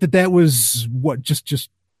you think that was what just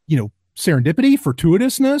serendipity,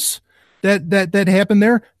 fortuitousness that happened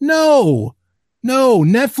there? No.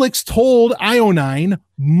 Netflix told IO9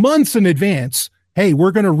 months in advance, hey,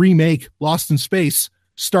 we're going to remake Lost in Space.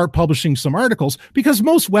 Start publishing some articles, because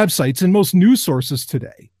most websites and most news sources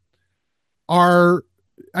today they're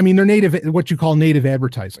native, what you call native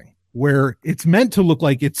advertising, where it's meant to look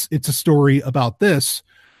like it's a story about this,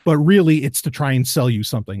 but really it's to try and sell you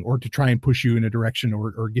something or to try and push you in a direction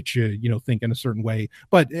or get you, think in a certain way.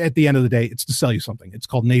 But at the end of the day, it's to sell you something. It's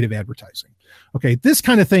called native advertising. Okay. This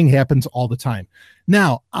kind of thing happens all the time.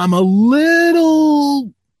 Now, I'm a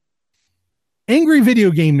little Angry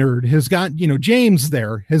Video Game Nerd has got, James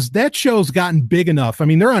there that show's gotten big enough. I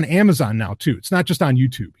mean, they're on Amazon now too. It's not just on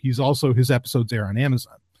YouTube. His episodes there on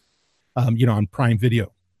Amazon, on Prime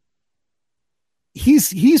Video.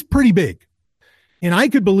 He's pretty big, and I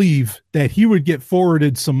could believe that he would get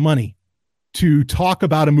forwarded some money to talk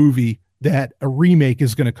about a movie that a remake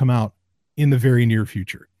is going to come out in the very near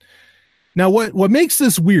future. Now, what makes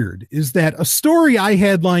this weird is that a story I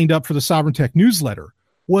had lined up for the Sovereign Tech newsletter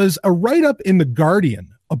was a write-up in The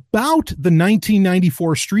Guardian about the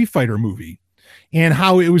 1994 Street Fighter movie and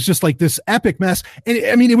how it was just like this epic mess. And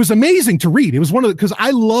it was amazing to read. It was because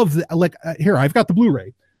I love here, I've got the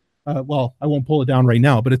Blu-ray. Well, I won't pull it down right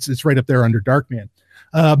now, but it's right up there under Darkman.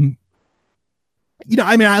 I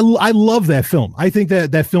love that film. I think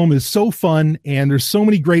that film is so fun, and there's so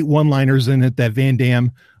many great one-liners in it that Van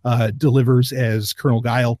Damme delivers as Colonel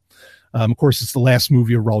Guile. Of course, it's the last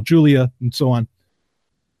movie of Raul Julia and so on.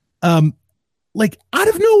 Like out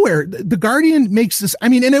of nowhere, the Guardian makes this.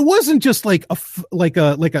 And it wasn't just like a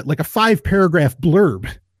 5-paragraph blurb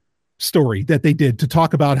story that they did to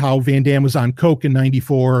talk about how Van Damme was on coke in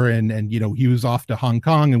 94 and he was off to Hong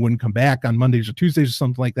Kong and wouldn't come back on Mondays or Tuesdays or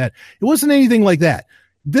something like that. It wasn't anything like that.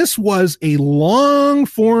 This was a long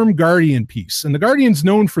form Guardian piece, and the Guardian's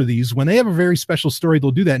known for these. When they have a very special story,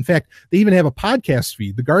 they'll do that. In fact, they even have a podcast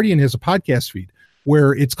feed. The Guardian has a podcast feed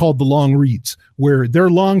where it's called The Long Reads, where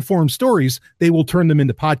their long form stories, they will turn them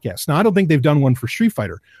into podcasts. Now, I don't think they've done one for Street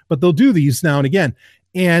Fighter, but they'll do these now and again.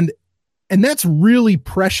 And that's really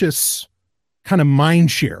precious kind of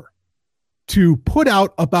mind share to put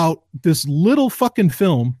out about this little fucking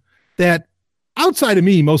film that outside of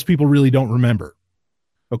me, most people really don't remember.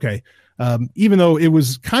 Okay. Even though it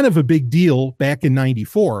was kind of a big deal back in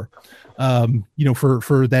 94,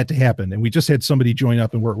 for that to happen. And we just had somebody join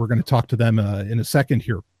up, and we're going to talk to them in a second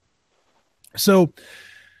here. So,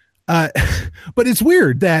 but it's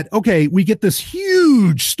weird that, okay, we get this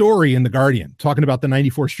huge story in The Guardian talking about the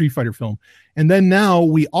 94 Street Fighter film. And then now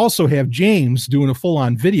we also have James doing a full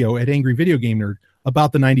on video at Angry Video Game Nerd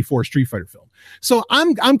about the 94 Street Fighter film. So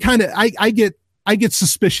I'm kind of, I get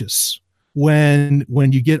suspicious when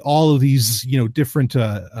you get all of these, different,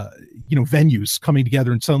 venues coming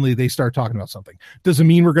together and suddenly they start talking about something. Does it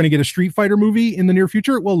mean we're going to get a Street Fighter movie in the near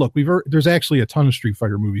future? Well, look, there's actually a ton of Street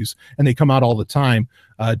Fighter movies and they come out all the time.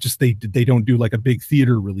 Just they don't do like a big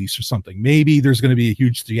theater release or something. Maybe there's going to be a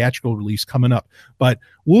huge theatrical release coming up, but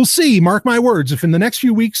we'll see. Mark my words. If in the next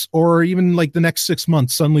few weeks or even like the next 6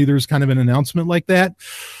 months, suddenly there's kind of an announcement like that,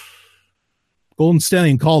 Golden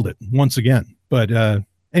Stallion called it once again. But,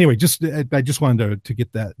 anyway, I just wanted to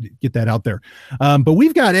get that out there. But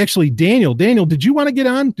we've got actually Daniel. Daniel, did you want to get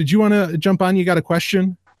on? Did you want to jump on? You got a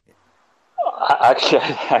question?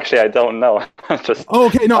 Actually, I don't know.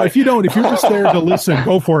 Okay, no, if you're just there to listen,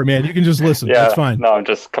 go for it, man. You can just listen. Yeah, that's fine. No, I'm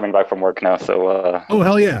just coming back from work now, so. Oh,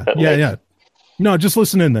 hell yeah. Yeah. No, just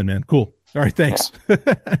listen in then, man. Cool. All right, thanks. Yeah.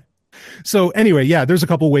 So anyway, yeah, there's a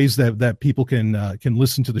couple ways that people can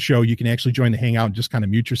listen to the show. You can actually join the Hangout and just kind of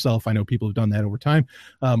mute yourself. I know people have done that over time.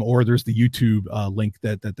 Or there's the YouTube link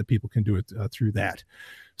that the people can do it through that.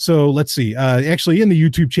 So let's see. Actually, in the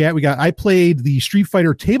YouTube chat, I played the Street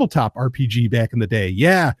Fighter tabletop RPG back in the day.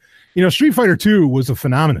 Yeah, Street Fighter 2 was a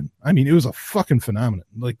phenomenon. It was a fucking phenomenon.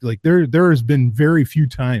 Like there has been very few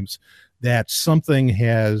times that something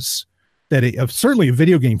certainly a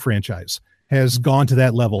video game franchise has gone to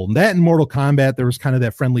that level. And that in Mortal Kombat, there was kind of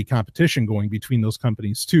that friendly competition going between those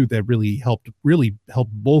companies too, that really helped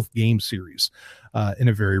both game series in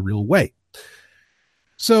a very real way.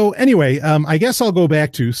 So anyway, I guess I'll go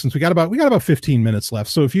back to, since we got about 15 minutes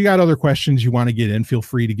left. So if you got other questions you want to get in, feel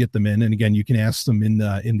free to get them in. And again, you can ask them in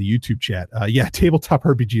the YouTube chat. Yeah, tabletop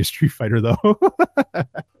RPG is Street Fighter though.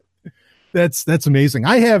 That's amazing.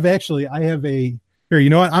 I have a, here, you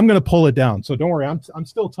know what? I'm going to pull it down. So don't worry. I'm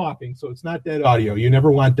still talking. So it's not dead audio. You never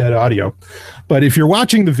want dead audio. But if you're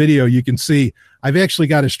watching the video, you can see I've actually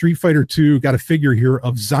got a Street Fighter 2, got a figure here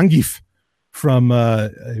of Zangief from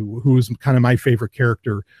who is kind of my favorite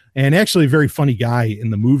character, and actually a very funny guy in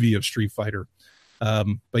the movie of Street Fighter.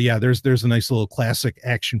 But yeah, there's a nice little classic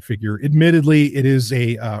action figure. Admittedly, it is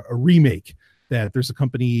a remake. That there's a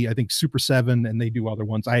company, I think Super 7, and they do other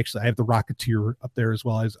ones. I have the Rocketeer up there as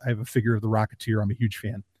well. As I have a figure of the Rocketeer. I'm a huge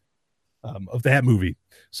fan of that movie.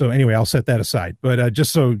 So anyway, I'll set that aside. But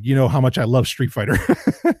just so you know how much I love Street Fighter.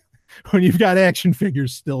 When you've got action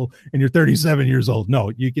figures still and you're 37 years old, no,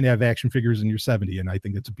 you can have action figures and you're 70. And I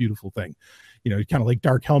think it's a beautiful thing. You know, kind of like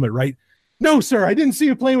Dark Helmet, right? No, sir, I didn't see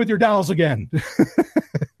you playing with your dolls again.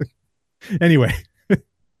 Anyway.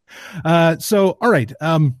 So, all right.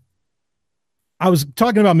 I was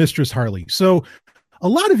talking about Mistress Harley. So a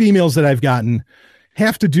lot of emails that I've gotten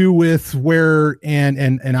have to do with where,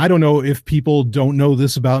 and I don't know if people don't know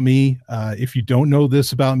this about me. If you don't know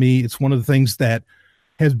this about me, it's one of the things that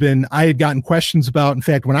I had gotten questions about. In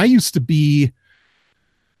fact, when I used to be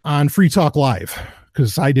on Free Talk Live,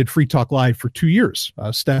 because I did Free Talk Live for 2 years,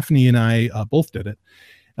 Stephanie and I both did it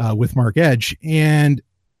with Mark Edge. And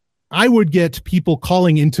I would get people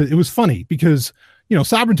calling into, it was funny because, you know,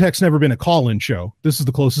 Sovereign Tech's never been a call-in show. This is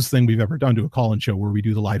the closest thing we've ever done to a call-in show where we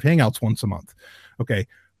do the live hangouts once a month. Okay.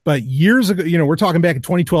 But years ago, you know, we're talking back in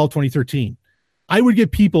 2012, 2013, I would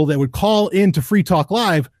get people that would call into Free Talk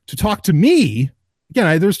Live to talk to me.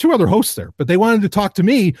 Again, there's 2 other hosts there, but they wanted to talk to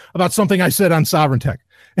me about something I said on Sovereign Tech.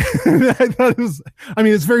 I thought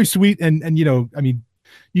it's very sweet. And, you know, I mean,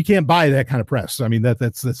 you can't buy that kind of press. I mean,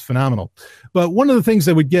 that's phenomenal. But one of the things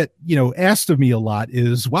that would get, you know, asked of me a lot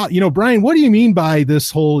is, wow, you know, Brian, what do you mean by this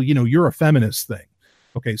whole, you know, you're a feminist thing?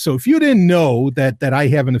 Okay. So if you didn't know that I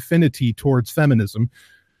have an affinity towards feminism,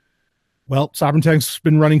 well, Sovereign Tech's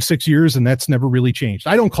been running 6 years and that's never really changed.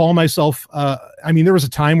 I don't call myself, there was a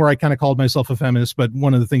time where I kind of called myself a feminist, but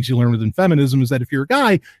one of the things you learn within feminism is that if you're a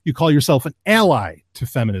guy, you call yourself an ally to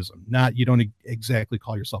feminism, you don't exactly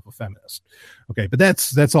call yourself a feminist. Okay. But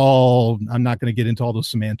that's all. I'm not going to get into all those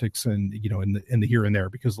semantics and, you know, in the here and there,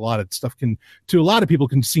 because a lot of stuff to a lot of people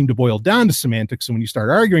can seem to boil down to semantics. And when you start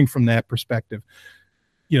arguing from that perspective,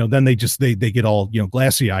 you know, then they get all, you know,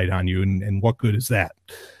 glassy eyed on you. And what good is that?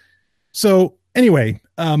 So anyway,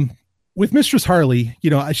 with Mistress Harley, you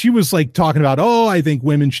know, she was like talking about, oh, I think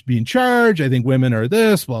women should be in charge. I think women are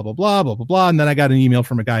this, blah, blah, blah, blah, blah, blah. And then I got an email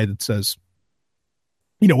from a guy that says,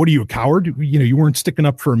 you know, what are you, a coward? You know, you weren't sticking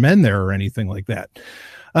up for men there or anything like that.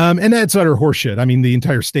 And that's utter horseshit. I mean, the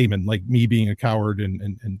entire statement, like me being a coward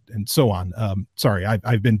and so on. Sorry,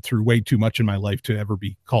 I've been through way too much in my life to ever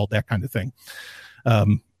be called that kind of thing.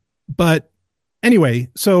 But anyway,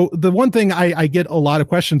 so the one thing I get a lot of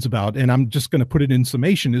questions about, and I'm just going to put it in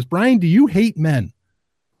summation, is, Brian, do you hate men?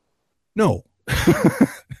 No,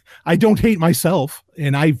 I don't hate myself.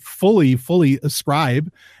 And I fully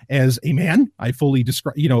ascribe as a man. I fully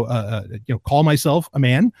describe, call myself a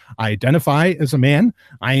man. I identify as a man.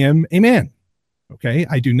 I am a man. Okay.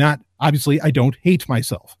 I don't hate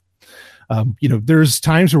myself. There's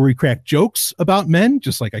times where we crack jokes about men,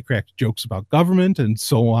 just like I cracked jokes about government and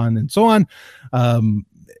so on and so on.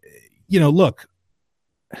 Look,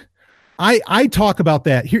 I talk about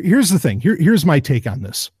that. Here's the thing. Here's my take on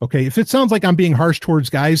this. Okay. If it sounds like I'm being harsh towards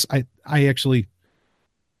guys, I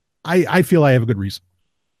feel I have a good reason.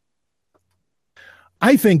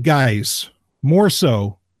 I think guys more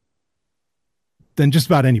so than just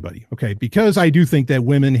about anybody. Okay. Because I do think that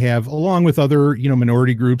women have, along with other,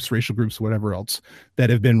 minority groups, racial groups, whatever else, that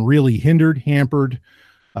have been really hindered, hampered,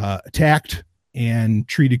 attacked, and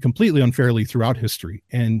treated completely unfairly throughout history.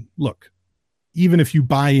 And look, even if you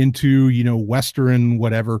buy into, Western,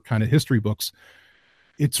 whatever kind of history books,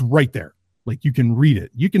 it's right there. Like, you can read it.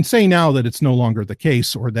 You can say now that it's no longer the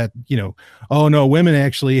case, or that, oh no, women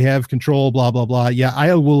actually have control, blah, blah, blah. Yeah,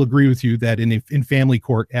 I will agree with you that in family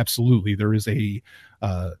court, absolutely, there is a,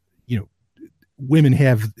 women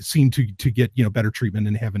have seemed to get, better treatment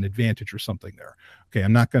and have an advantage or something there. Okay.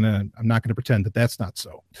 I'm not going to pretend that that's not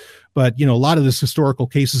so, but, a lot of this historical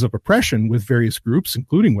cases of oppression with various groups,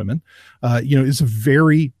 including women, is a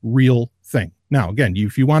very real thing. Now, again,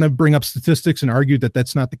 if you want to bring up statistics and argue that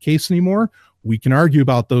that's not the case anymore, we can argue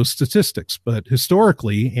about those statistics. But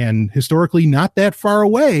historically not that far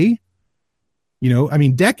away,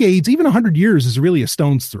 decades, even 100 years is really a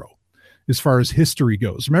stone's throw as far as history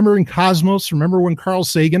goes. Remember in Cosmos, remember when Carl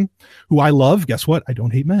Sagan, who I love, guess what? I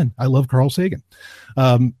don't hate men. I love Carl Sagan.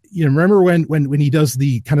 Remember when he does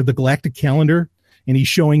the kind of the galactic calendar, and he's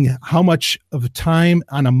showing how much of time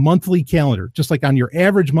on a monthly calendar, just like on your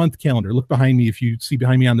average month calendar. Look behind me. If you see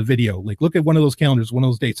behind me on the video, like look at one of those calendars, one of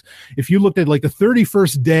those dates. If you looked at like the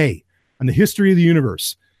 31st day on the history of the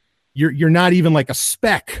universe, you're not even like a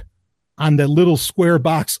speck on that little square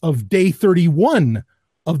box of day 31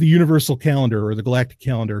 of the universal calendar or the galactic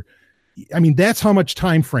calendar. I mean, that's how much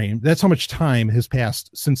time has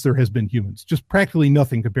passed since there has been humans. Just practically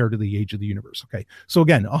nothing compared to the age of the universe. Okay. So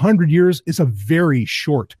again, 100 years is a very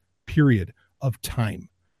short period of time.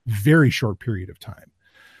 Very short period of time.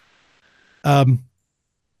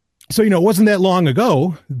 So, it wasn't that long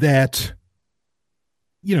ago that,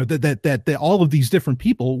 that all of these different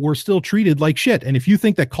people were still treated like shit. And if you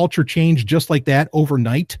think that culture changed just like that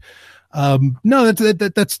overnight, no,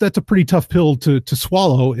 that's a pretty tough pill to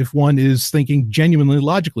swallow if one is thinking genuinely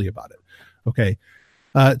logically about it. Okay.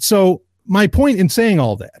 So my point in saying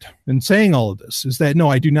all that and saying all of this is that, no,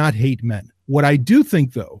 I do not hate men. What I do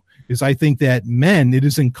think, though, is I think that it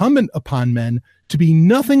is incumbent upon men to be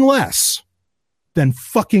nothing less than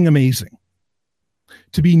fucking amazing,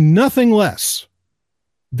 to be nothing less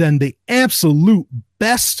than the absolute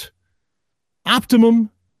best, optimum.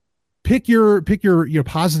 Pick your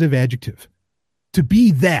positive adjective, to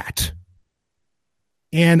be that.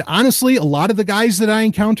 And honestly, a lot of the guys that I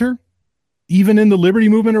encounter, even in the liberty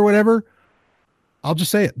movement or whatever, I'll just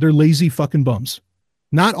say it, they're lazy fucking bums.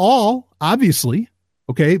 Not all, obviously.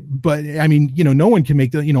 Okay. But I mean, no one can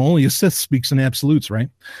make only a Sith speaks in absolutes, right?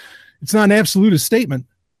 It's not an absolutist statement,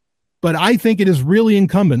 but I think it is really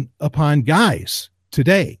incumbent upon guys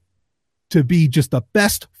today to be just the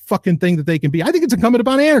best fucking thing that they can be. I think it's incumbent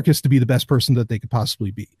upon anarchists to be the best person that they could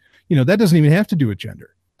possibly be. That doesn't even have to do with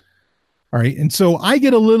gender. All right. And so I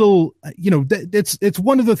get a little, it's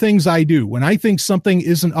one of the things I do when I think something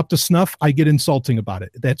isn't up to snuff. I get insulting about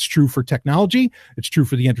it. That's true for technology. It's true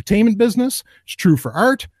for the entertainment business. It's true for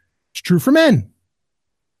art. It's true for men.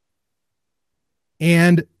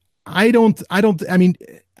 And I've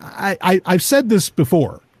said this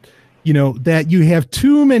before, that you have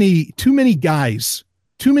too many guys,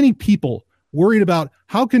 too many people worried about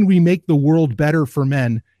how can we make the world better for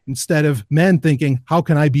men instead of men thinking, how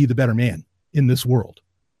can I be the better man in this world?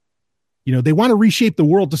 They want to reshape the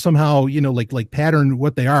world to somehow, like pattern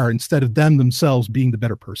what they are instead of them themselves being the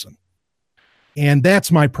better person. And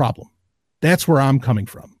that's my problem. That's where I'm coming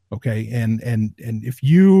from. Okay. And if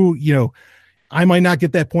I might not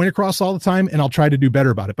get that point across all the time, and I'll try to do better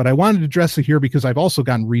about it. But I wanted to address it here because I've also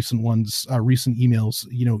gotten recent emails,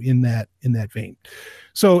 in that vein.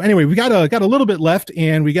 So anyway, we got a little bit left,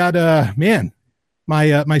 and we got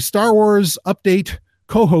my Star Wars update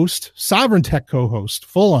co-host, Sovereign Tech co-host,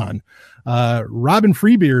 full on. Robin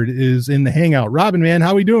Freebeard is in the hangout. Robin, man,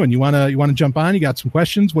 how we doing? You wanna jump on? You got some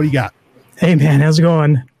questions? What do you got? Hey man, how's it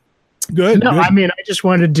going? Good. No, good. I mean, I just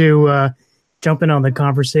wanted to jump in on the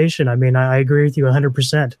conversation. I mean, I agree with you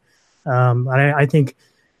 100%. I think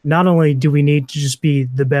not only do we need to just be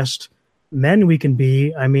the best men we can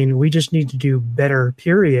be, I mean, we just need to do better,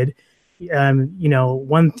 period.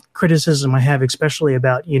 One criticism I have, especially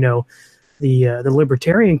about, the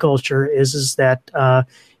libertarian culture is that,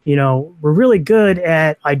 we're really good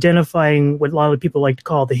at identifying what a lot of people like to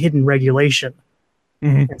call the hidden regulation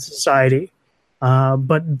in society.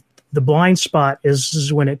 But the blind spot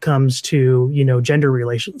is when it comes to, gender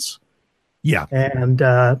relations. Yeah. And,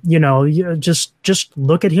 just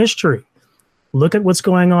look at history. Look at what's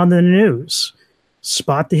going on in the news.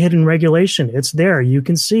 Spot the hidden regulation. It's there. You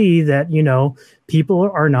can see that, people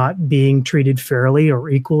are not being treated fairly or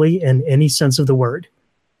equally in any sense of the word.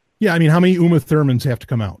 Yeah. I mean, how many Uma Thurmans have to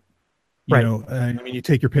come out? Right. You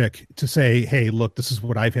take your pick to say, hey, look, this is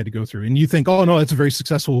what I've had to go through. And you think, oh, no, that's a very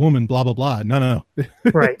successful woman, blah, blah, blah. No.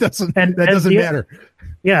 Right. that doesn't matter.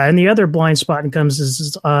 Yeah. And the other blind spot comes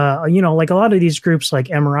is like a lot of these groups like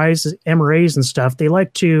MRAs and stuff, they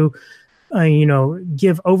like to,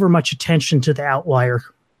 give over much attention to the outliers.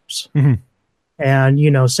 Mm-hmm.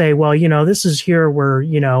 And, say, well, this is here where,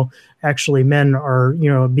 actually men are,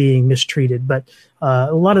 being mistreated. But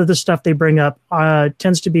a lot of the stuff they bring up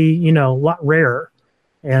tends to be, a lot rarer.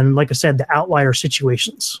 And like I said, the outlier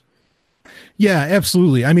situations. Yeah,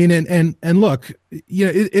 absolutely. I mean, and look,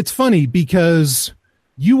 it's funny because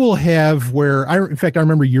you will have where in fact, I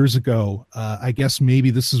remember years ago, I guess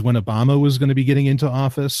maybe this is when Obama was going to be getting into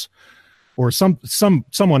office, or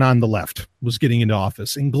someone on the left was getting into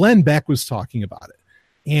office, and Glenn Beck was talking about it.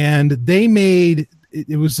 And they made,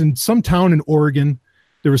 it was in some town in Oregon.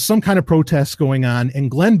 There was some kind of protest going on,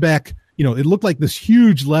 and Glenn Beck, you know, it looked like this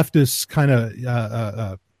huge leftist kind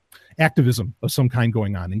of activism of some kind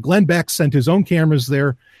going on. And Glenn Beck sent his own cameras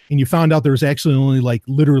there, and you found out there was actually only like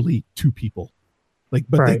literally 2 people. Like,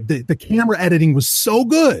 but Right. the camera editing was so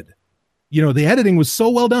good, you know, the editing was so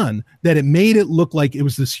well done that it made it look like it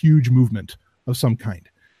was this huge movement of some kind.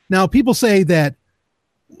 Now, people say that,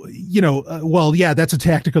 you know, well, yeah, that's a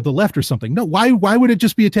tactic of the left or something. No, why would it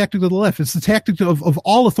just be a tactic of the left? It's the tactic of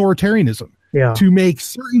all authoritarianism. Yeah. To make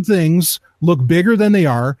certain things look bigger than they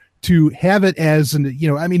are, to have it as an, you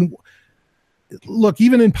know, I mean, look,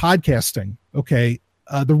 even in podcasting, okay,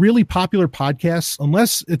 the really popular podcasts,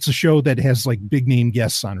 unless it's a show that has like big name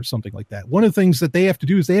guests on or something like that, one of the things that they have to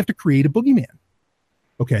do is they have to create a boogeyman.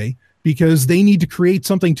 Okay. Because they need to create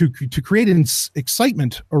something to create an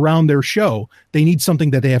excitement around their show. They need something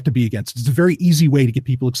that they have to be against. It's a very easy way to get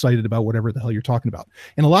people excited about whatever the hell you're talking about.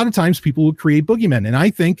 And a lot of times people will create boogeymen. And I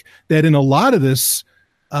think that in a lot of this,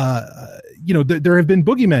 you know, there have been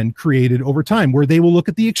boogeymen created over time where they will look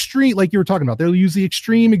at the extreme, like you were talking about, they'll use the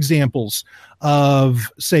extreme examples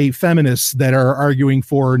of, say, feminists that are arguing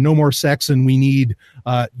for no more sex and we need,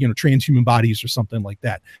 you know, transhuman bodies or something like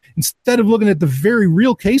that. Instead of looking at the very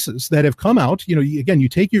real cases that have come out, you know, again, you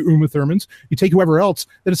take your Uma Thurmans, you take whoever else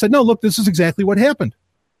that have said, no, look, this is exactly what happened.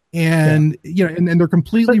 And, you know, and they're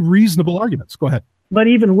completely reasonable arguments. Go ahead. But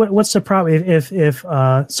even what's the problem if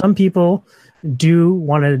some people do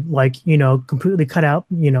want to, like, you know, completely cut out,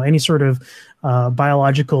 you know, any sort of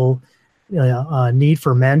biological need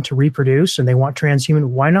for men to reproduce, and they want transhuman,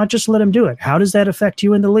 why not just let them do it? How does that affect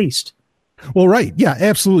you in the least? Well, right. Yeah,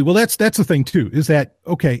 absolutely. Well, that's the thing too, is that,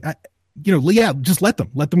 okay, you know, yeah, just let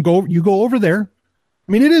them go. You go over there.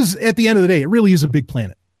 I mean, it is, at the end of the day, it really is a big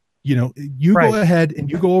planet. You know, you Right. go ahead and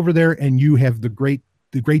you go over there and you have the great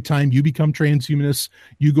time. You become transhumanists.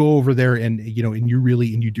 You go over there and, you know, and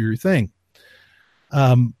you do your thing.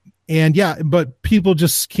 And yeah, but people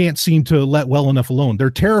just can't seem to let well enough alone. They're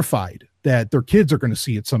terrified that their kids are going to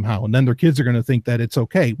see it somehow, and then their kids are going to think that it's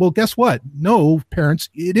okay. Well, guess what? No,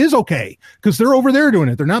 parents, it is okay, because they're over there doing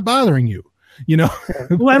it. They're not bothering you, you know?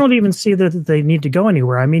 Well, I don't even see that they need to go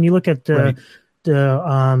anywhere. I mean, you look at Right.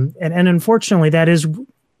 and unfortunately that is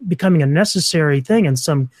becoming a necessary thing in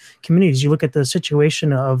some communities. You look at the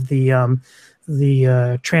situation of the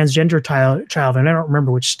transgender child, and I don't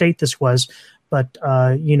remember which state this was, but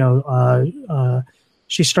you know,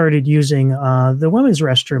 she started using the women's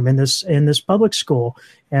restroom in this public school,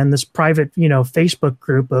 and this private, you know, Facebook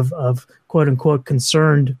group of quote unquote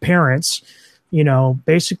concerned parents, you know,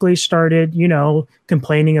 basically started, you know,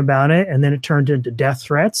 complaining about it, and then it turned into death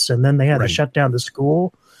threats, and then they had Right. to shut down the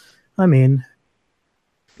school. I mean,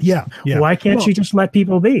 Yeah. why can't you just let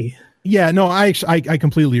people be? Yeah, no, I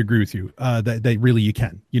completely agree with you. That really you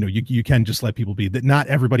can, you know, you can just let people be. That not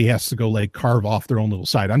everybody has to go like carve off their own little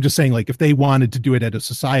side. I'm just saying, like, if they wanted to do it at a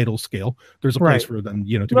societal scale, there's a place Right. for them,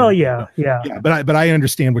 you know. To Well, be, yeah. yeah. But I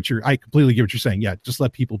understand I completely get what you're saying. Yeah, just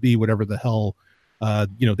let people be whatever the hell,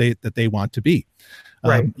 you know, they want to be.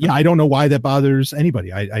 Right. Yeah, I don't know why that bothers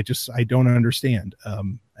anybody. I don't understand.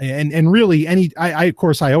 And really, I of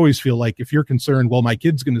course I always feel like if you're concerned, well, my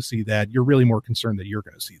kid's going to see that, you're really more concerned that you're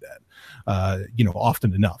going to see that. You know,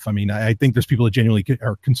 often enough. I mean, I think there's people that genuinely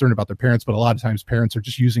are concerned about their parents, but a lot of times parents are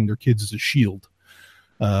just using their kids as a shield,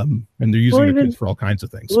 and they're using their kids for all kinds of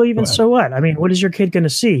things. Well, even so, what? I mean, what is your kid going to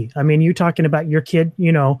see? I mean, you talking about your kid,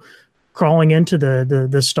 you know, crawling into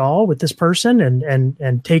the stall with this person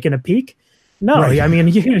and taking a peek? No, Right. I mean,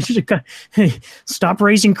 you should stop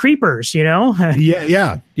raising creepers, you know?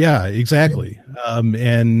 Yeah, exactly.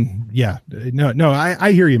 And yeah, no,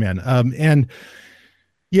 I hear you, man. And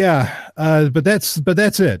yeah, but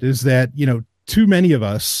that's it, is that, you know, too many of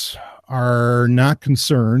us are not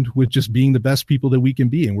concerned with just being the best people that we can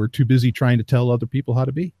be. And we're too busy trying to tell other people how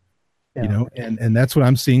to be, you know, and that's what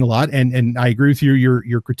I'm seeing a lot. And I agree with you,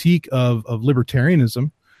 your critique of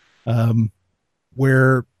libertarianism,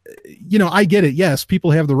 where, you know, I get it. Yes,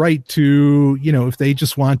 people have the right to, you know, if they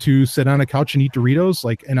just want to sit on a couch and eat Doritos,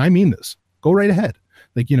 like, and I mean this, go right ahead.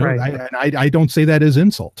 Like, you know, Right. I don't say that as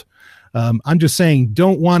insult. I'm just saying,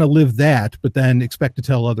 don't want to live that, but then expect to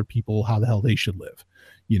tell other people how the hell they should live,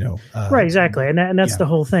 you know? Right, exactly. And that's the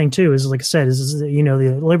whole thing too, is, like I said, is, you know,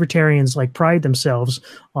 the libertarians like pride themselves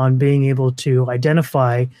on being able to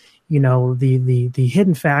identify, you know, the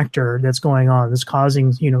hidden factor that's going on, that's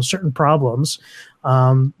causing, you know, certain problems,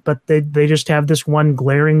 but they just have this one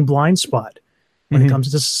glaring blind spot when it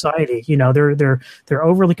comes to society. You know, they're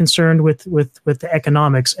overly concerned with the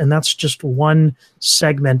economics, and that's just one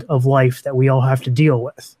segment of life that we all have to deal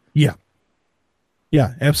with. Yeah,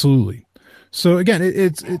 absolutely. So again,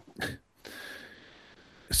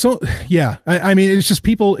 I mean, it's just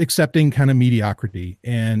people accepting kind of mediocrity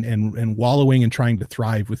and wallowing and trying to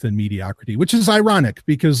thrive within mediocrity, which is ironic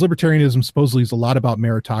because libertarianism supposedly is a lot about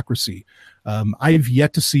meritocracy. I've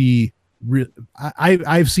yet to see,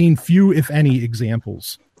 I've seen few, if any,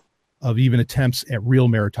 examples of even attempts at real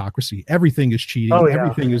meritocracy. Everything is cheating. Oh, yeah.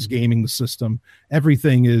 Everything is gaming the system.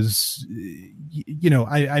 Everything is,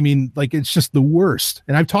 I mean, like, it's just the worst.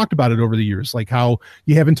 And I've talked about it over the years, like how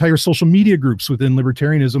you have entire social media groups within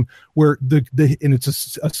libertarianism where and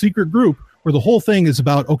it's a secret group where the whole thing is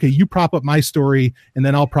about, okay, you prop up my story and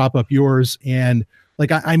then I'll prop up yours. And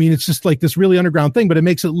like, I mean, it's just like this really underground thing, but it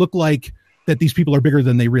makes it look like that these people are bigger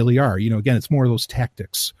than they really are. You know, again, it's more of those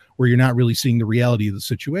tactics where you're not really seeing the reality of the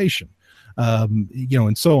situation,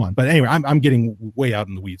 and so on. But anyway, I'm getting way out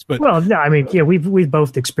in the weeds. But well, no, I mean, yeah, we've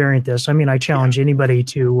both experienced this. I mean, I challenge anybody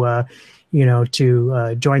to,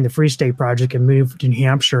 join the Free State Project and move to New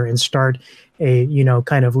Hampshire and start a,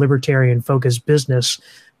 kind of libertarian focused business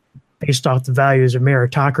based off the values of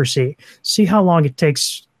meritocracy. See how long it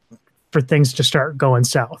takes for things to start going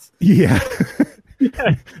south. Yeah.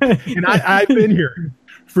 And I've been here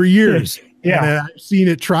for years. Yeah. And I've seen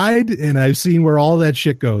it tried and I've seen where all that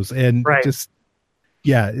shit goes. And it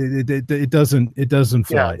doesn't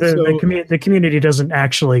fly. Yeah, the community doesn't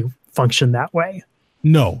actually function that way.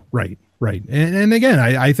 No. Right. And again,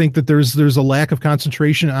 I think that there's a lack of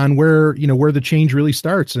concentration on where the change really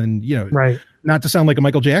starts. And, right. Not to sound like a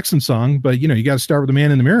Michael Jackson song, but you got to start with the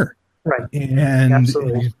man in the mirror. Right. And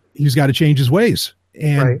absolutely. He's got to change his ways.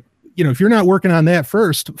 And, right. If you're not working on that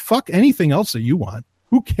first, fuck anything else that you want.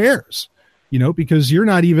 Who cares? Because you're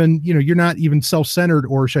not even self-centered,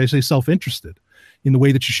 or should I say self-interested in the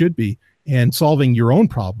way that you should be, and solving your own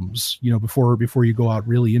problems, before you go out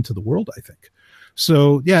really into the world, I think.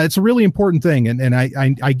 So yeah, it's a really important thing. And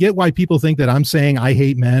I get why people think that I'm saying I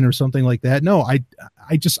hate men or something like that. No, I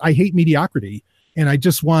hate mediocrity. And I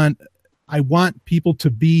want people to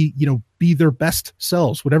be their best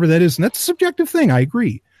selves, whatever that is. And that's a subjective thing. I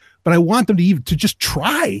agree. But I want them to just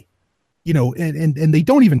try, and they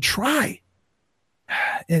don't even try.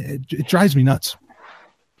 It drives me nuts.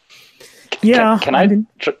 Yeah. Can I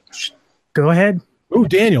go ahead? Oh,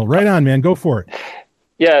 Daniel, right on, man. Go for it.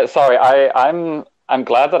 Yeah, sorry. I'm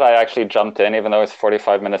glad that I actually jumped in, even though it's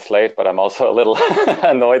 45 minutes late. But I'm also a little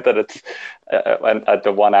annoyed that it's at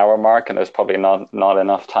the 1 hour mark, and there's probably not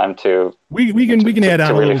enough time to. We can add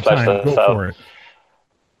on a really little time. Go for it.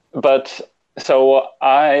 But. So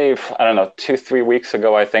I don't know, 2-3 weeks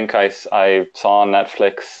ago, I think I saw on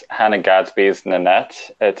Netflix Hannah Gadsby's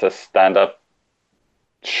Nanette. It's a stand-up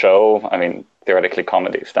show. I mean, theoretically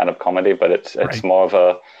stand-up comedy, but it's right. More of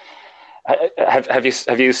a. Have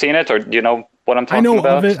you seen it, or do you know what I'm talking about? I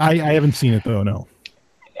know of it. I haven't seen it though. No.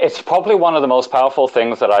 It's probably one of the most powerful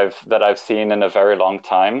things that I've seen in a very long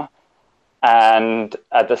time, and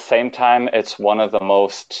at the same time, it's one of the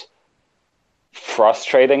most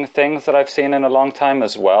frustrating things that I've seen in a long time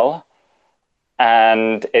as well.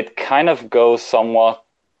 And it kind of goes somewhat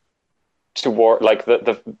toward, like,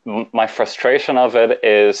 my frustration of it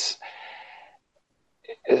is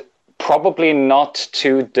probably not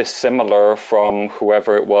too dissimilar from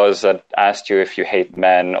whoever it was that asked you if you hate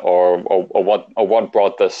men or what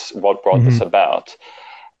brought this about.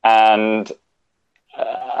 And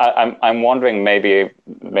I'm wondering maybe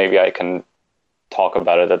I can talk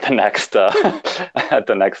about it at the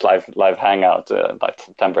next live hangout, like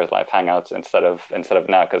September's live hangouts instead of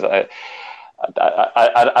now, because I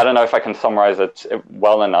don't know if I can summarize it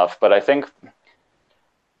well enough, but I think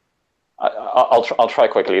I'll try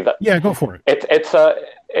quickly. Yeah, go for it. It's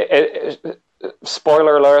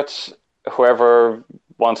spoiler alert. Whoever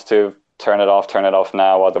wants to turn it off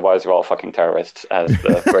now. Otherwise, you're all fucking terrorists, as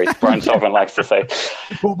the great Brian Sovereign likes to say.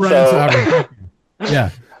 Well, Brian Sovereign. Yeah.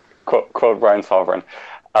 Quote Brian Sovereign.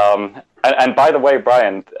 And by the way,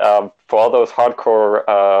 Brian, for all those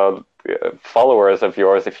hardcore followers of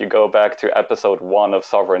yours, if you go back to episode 1 of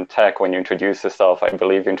Sovereign Tech, when you introduced yourself, I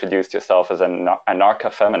believe you introduced yourself as an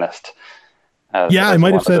anarcha-feminist. I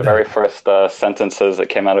might have said the very first sentences that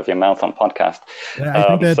came out of your mouth on podcast. Yeah,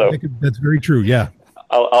 I think that's very true. Yeah.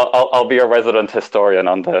 I'll be a resident historian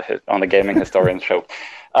on the Gaming Historian show.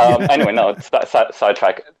 Anyway, no,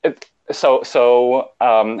 sidetrack. So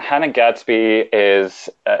Hannah Gadsby is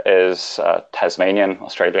Tasmanian,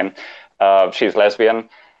 Australian. She's lesbian,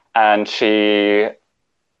 and she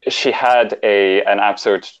she had an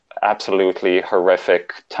absolutely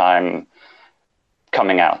horrific time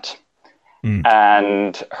coming out.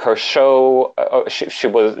 And her show,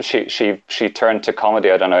 she turned to comedy.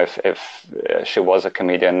 I don't know if she was a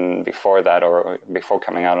comedian before that or before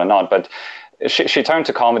coming out or not, but she turned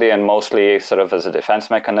to comedy, and mostly sort of as a defense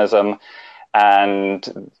mechanism.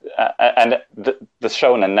 And the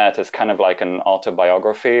show Nanette is kind of like an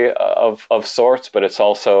autobiography of sorts, but it's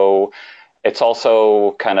also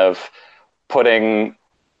kind of putting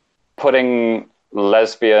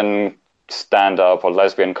lesbian stand-up or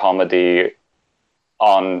lesbian comedy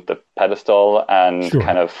on the pedestal and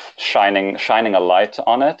kind of shining a light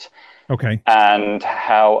on it. Okay. And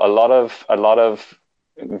how a lot of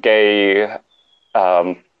gay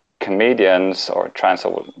comedians or trans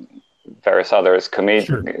or various others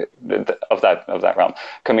of that realm,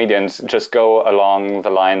 comedians just go along the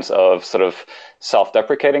lines of sort of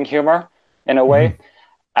self-deprecating humor in a way.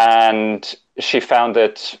 And she found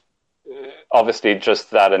it, obviously, just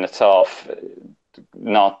that in itself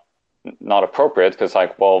not appropriate, because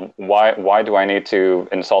like, well, why do I need to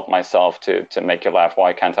insult myself to make you laugh?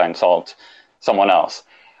 Why can't I insult someone else?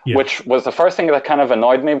 Yeah. Which was the first thing that kind of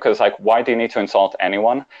annoyed me, because like, why do you need to insult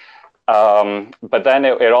anyone? But then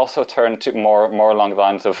it also turned to more along the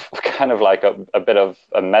lines of kind of like a bit of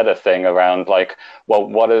a meta thing around like, well,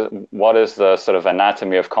 what is the sort of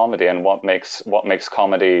anatomy of comedy, and what makes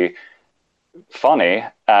comedy funny?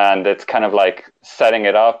 And it's kind of like setting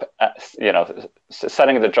it up,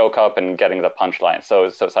 setting the joke up and getting the punchline. So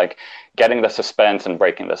it's like getting the suspense and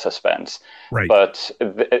breaking the suspense. Right. But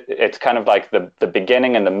it's kind of like the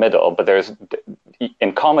beginning and the middle. But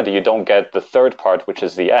in comedy, you don't get the third part, which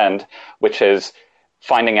is the end, which is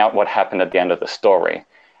finding out what happened at the end of the story.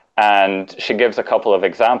 And she gives a couple of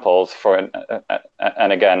examples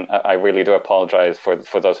and again, I really do apologize for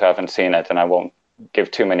those who haven't seen it, and I won't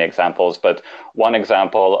give too many examples, but one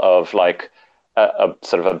example of like a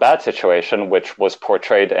sort of a bad situation, which was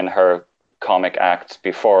portrayed in her comic acts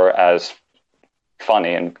before as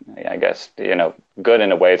funny and I guess, good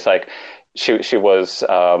in a way. It's like she was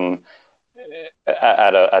at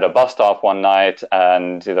a bus stop one night,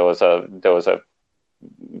 and there was a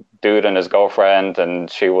dude and his girlfriend,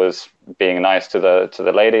 and she was being nice to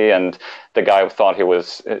the lady, and the guy thought she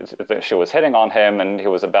was hitting on him, and he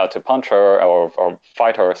was about to punch her or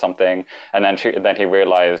fight her or something, and then he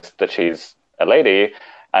realized that she's a lady,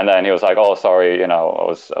 and then he was like, oh, sorry, I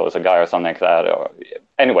was a guy or something like that. Or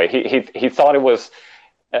anyway, he thought it was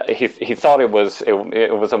he thought it was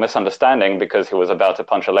a misunderstanding because he was about to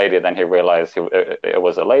punch a lady, then he realized it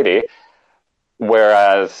was a lady,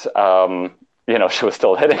 whereas she was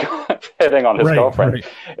still hitting on his girlfriend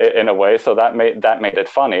in a way. So that made it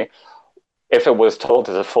funny. If it was told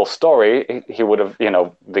as a full story, he would have,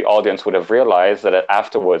 the audience would have realized that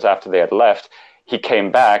afterwards, after they had left, he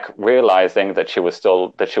came back realizing that she was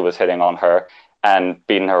hitting on her and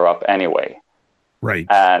beating her up anyway. Right.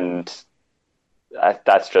 And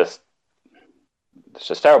it's just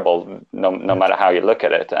terrible, no matter how you look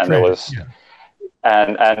at it. And there was. Yeah.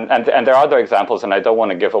 And there are other examples, and I don't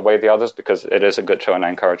want to give away the others because it is a good show and I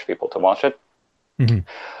encourage people to watch it. Mm-hmm.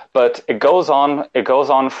 But it goes on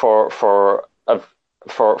for an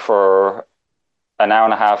hour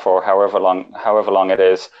and a half or however long it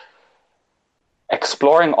is,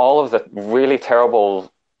 exploring all of the really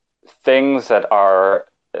terrible things that are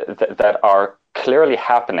clearly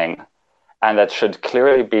happening and that should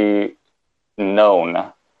clearly be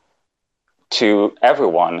known to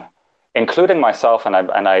everyone, including myself, and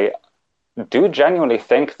I do genuinely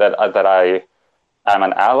think that I am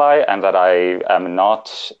an ally and that I am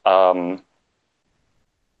not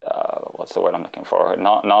what's the word I'm looking for?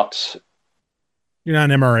 Not you're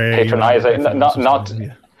not an MRA, patronizing, but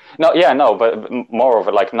more of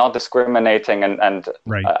it like not discriminating and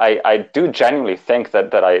right. I do genuinely think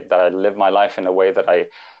that I live my life in a way that I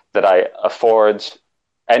afford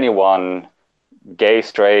anyone, gay,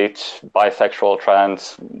 straight, bisexual,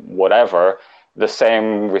 trans, whatever, the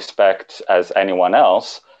same respect as anyone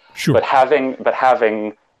else. Sure. But having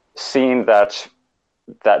seen that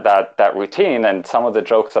routine and some of the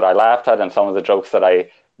jokes that I laughed at and some of the jokes that I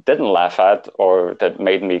didn't laugh at or that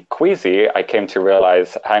made me queasy, I came to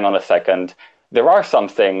realize, hang on a second, there are some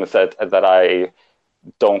things that I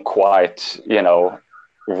don't quite,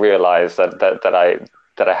 realize that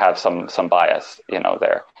I have some bias,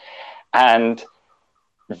 there. And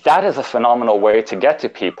that is a phenomenal way to get to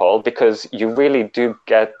people, because you really do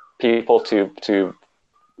get people to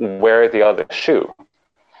wear the other shoe.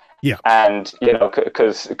 Yeah. And,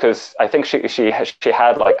 because I think she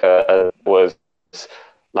had like was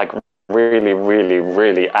like really, really,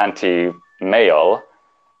 really anti-male.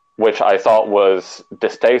 which I thought was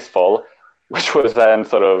distasteful, which was then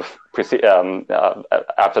sort of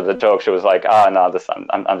after the joke, she was like, no,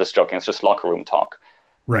 I'm just joking. It's just locker room talk.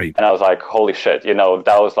 Right. And I was like, holy shit,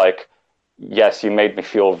 that was like, yes, you made me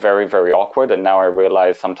feel very, very awkward. And now I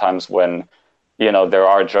realize sometimes when, there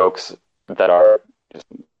are jokes that are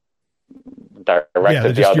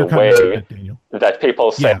directed the other way, that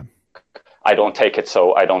people say, I don't take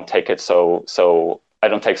so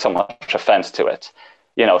much offense to it.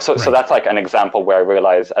 So that's like an example where I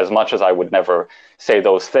realize, as much as I would never say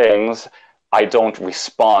those things, I don't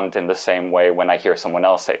respond in the same way when I hear someone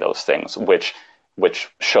else say those things, which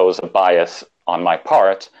shows a bias on my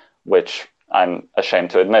part, which I'm ashamed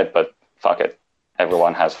to admit, but fuck it.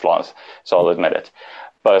 Everyone has flaws, so I'll admit it.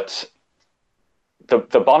 But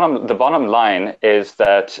the bottom line is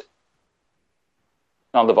that,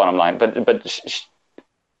 not the bottom line, but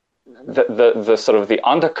the sort of the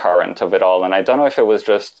undercurrent of it all, and I don't know if it was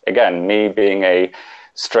just, again, me being a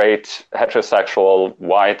straight heterosexual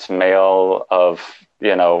white male of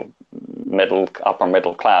upper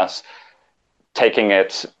middle class, taking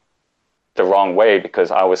it the wrong way,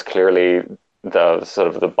 because I was clearly the sort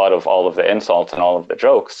of the butt of all of the insults and all of the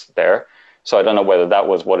jokes there. So I don't know whether that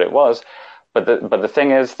was what it was, but the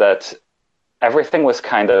thing is that everything was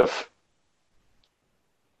kind of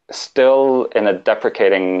still in a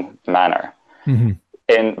deprecating manner,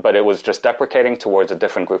 but it was just deprecating towards a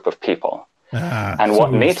different group of people. And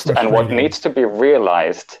what needs to be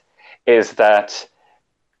realized is that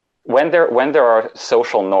when there are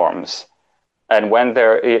social norms, and when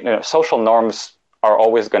social norms are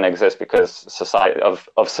always going to exist because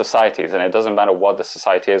societies, and it doesn't matter what the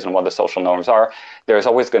society is and what the social norms are, there's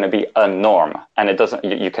always going to be a norm. And it doesn't,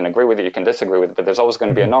 you can agree with it, you can disagree with it, but there's always going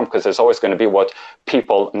to be a norm, because there's always going to be what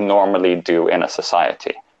people normally do in a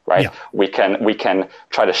society, right? Yeah. We can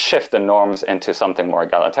try to shift the norms into something more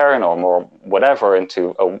egalitarian or more whatever,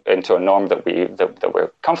 into a norm that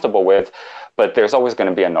we're comfortable with, but there's always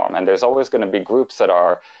going to be a norm, and there's always going to be groups that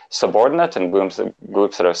are subordinate and groups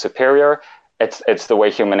that are superior. It's the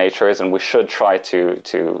way human nature is, and we should try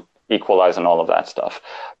to equalize and all of that stuff.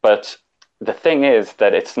 But the thing is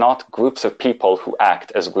that it's not groups of people who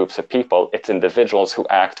act as groups of people. It's individuals who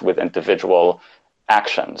act with individual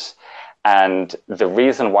actions. And the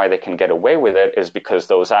reason why they can get away with it is because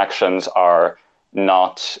those actions are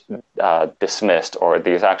not dismissed, or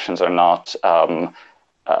these actions are not,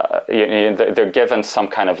 they're given some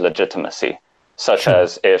kind of legitimacy. Such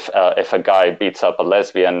as if a guy beats up a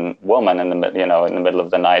lesbian woman in the middle of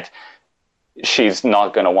the night, she's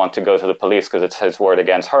not going to want to go to the police because it's his word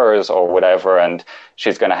against hers or whatever, and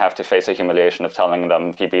she's going to have to face a humiliation of telling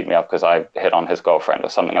them he beat me up because I hit on his girlfriend or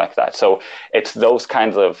something like that. So it's those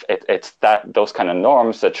kinds of those kind of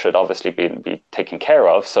norms that should obviously be taken care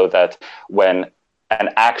of, so that when an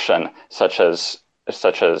action such as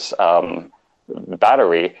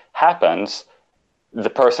battery happens, the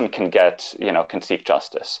person can seek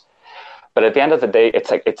justice. But at the end of the day,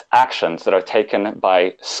 it's actions that are taken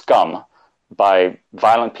by scum, by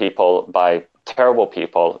violent people, by terrible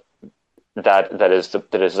people, that is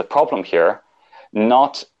the problem here,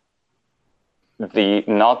 not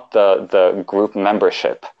the group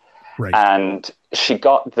membership. Right. And she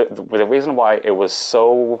got the reason why it was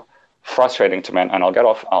so frustrating to me, and I'll get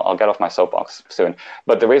off my soapbox soon,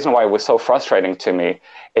 but the reason why it was so frustrating to me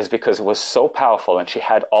is because it was so powerful, and she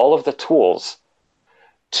had all of the tools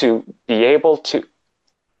to be able to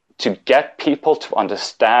get people to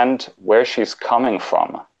understand where she's coming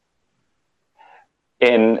from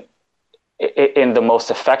in the most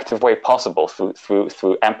effective way possible,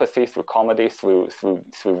 through empathy, through comedy, through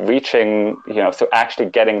reaching, through actually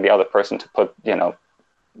getting the other person to put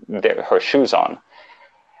her shoes on.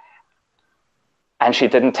 And she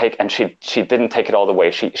didn't take it all the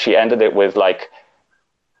way. She ended it with like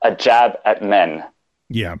a jab at men,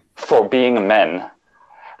 for being men.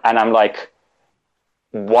 And I'm like,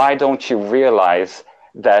 why don't you realize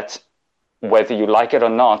that whether you like it or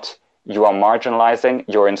not, you are marginalizing,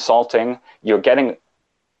 you're insulting, you're getting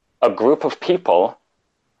a group of people,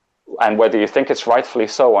 and whether you think it's rightfully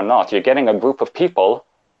so or not, you're getting a group of people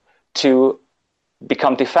to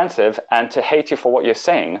become defensive and to hate you for what you're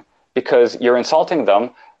saying, because you're insulting them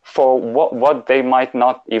for what they might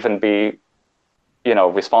not even be,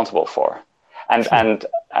 responsible for. And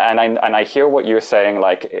I hear what you're saying,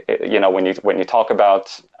 like, when you talk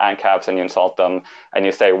about ANCAPs and you insult them and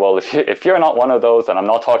you say, well, if you're not one of those, then I'm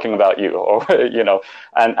not talking about you, or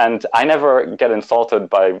and I never get insulted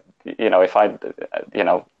by, if I,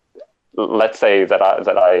 let's say that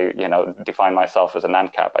I define myself as an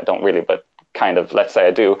ANCAP. I don't really, but kind of, let's say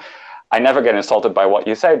I do. I never get insulted by what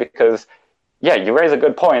you say, because yeah, you raise a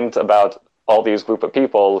good point about all these group of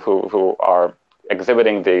people who are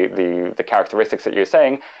exhibiting the characteristics that you're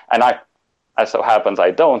saying, and I, as so happens,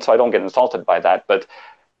 I don't, so I don't get insulted by that. But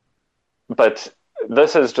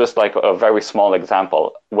this is just like a very small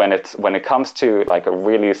example. When it comes to like a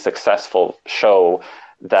really successful show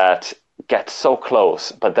that gets so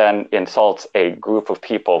close, but then insults a group of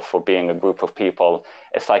people for being a group of people,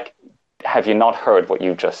 it's like, have you not heard what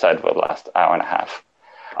you just said for the last hour and a half?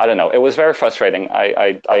 I don't know. It was very frustrating.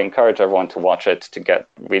 I encourage everyone to watch it to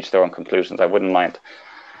reach their own conclusions. I wouldn't mind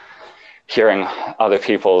hearing other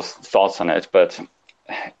people's thoughts on it, but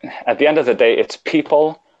at the end of the day, it's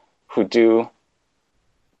people who do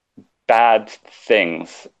bad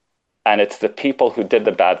things, and it's the people who did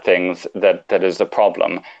the bad things that is the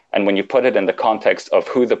problem. And when you put it in the context of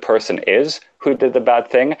who the person is who did the bad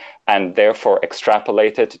thing, and therefore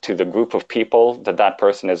extrapolate it to the group of people that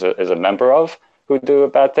person is a member of who do a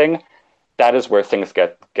bad thing, that is where things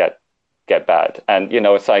get bad. And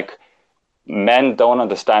it's like, men don't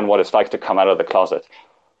understand what it's like to come out of the closet.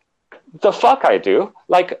 The fuck I do.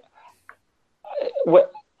 Like,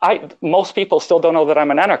 most people still don't know that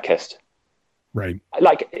I'm an anarchist. Right.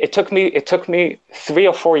 Like, it took me 3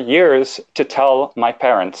 or 4 years to tell my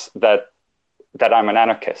parents that I'm an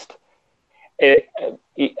anarchist.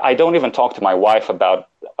 I don't even talk to my wife about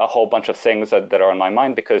a whole bunch of things that are on my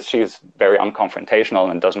mind, because she's very unconfrontational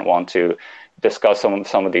and doesn't want to discuss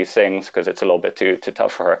some of these things because it's a little bit too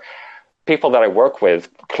tough for her. People that I work with,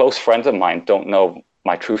 close friends of mine, don't know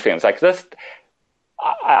my true feelings. Like this,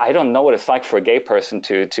 I don't know what it's like for a gay person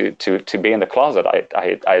to be in the closet.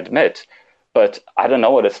 I admit, but I don't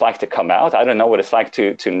know what it's like to come out. I don't know what it's like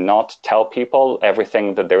to not tell people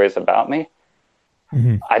everything that there is about me.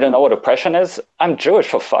 Mm-hmm. I don't know what oppression is. I'm Jewish,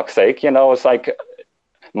 for fuck's sake. It's like,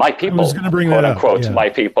 my people, quote unquote, yeah. My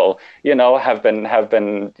people, have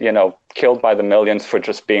been killed by the millions for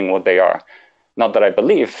just being what they are. Not that I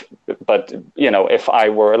believe, but, if I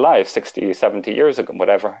were alive 60, 70 years ago,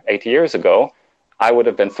 whatever, 80 years ago, I would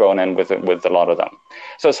have been thrown in with a lot of them.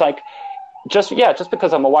 So it's like, just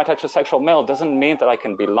because I'm a white heterosexual male doesn't mean that I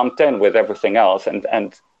can be lumped in with everything else. And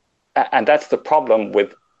that's the problem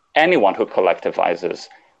with anyone who collectivizes,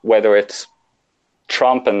 whether it's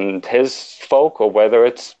Trump and his folk, or whether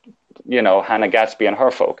it's, Hannah Gatsby and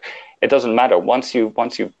her folk. It doesn't matter. Once you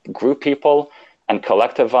group people and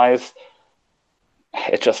collectivize,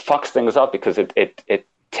 it just fucks things up, because it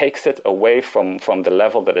takes it away from the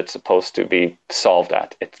level that it's supposed to be solved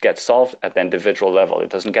at. It gets solved at the individual level. It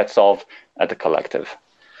doesn't get solved at the collective.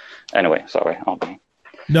 Anyway, sorry.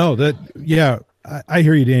 I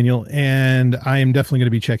hear you, Daniel, and I am definitely going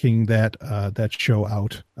to be checking that show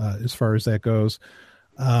out as far as that goes.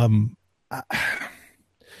 I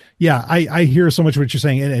hear so much of what you're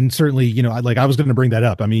saying, and certainly, I was going to bring that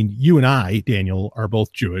up. I mean, you and I, Daniel, are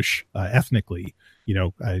both Jewish ethnically.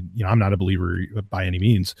 I'm not a believer by any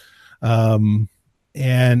means. I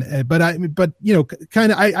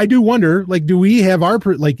do wonder, like, do we have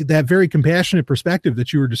that very compassionate perspective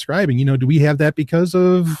that you were describing? Do we have that because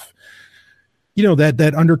of,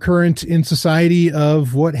 that undercurrent in society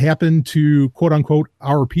of what happened to, quote unquote,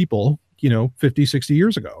 our people, 50, 60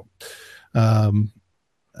 years ago? I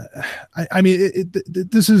mean,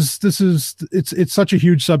 it's such a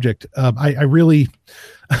huge subject. I really,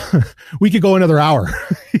 we could go another hour.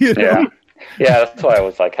 Yeah, that's why I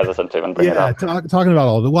was like hesitant to even bring it up. Talking about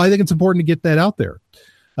all of it. Well, I think it's important to get that out there.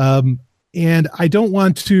 And I don't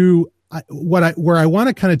want to. Where I want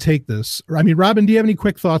to kind of take this. I mean, Robin, do you have any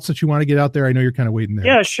quick thoughts that you want to get out there? I know you're kind of waiting there.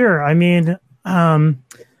 Yeah, sure. I mean,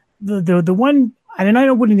 the one, and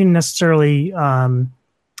I wouldn't even necessarily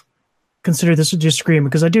consider this a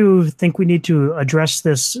disagreement, because I do think we need to address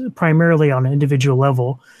this primarily on an individual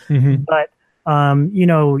level. Mm-hmm. But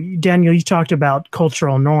Daniel, you talked about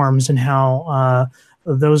cultural norms and how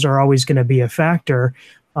those are always going to be a factor.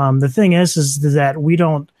 The thing is that we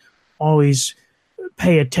don't always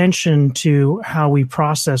pay attention to how we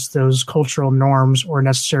process those cultural norms, or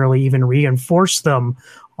necessarily even reinforce them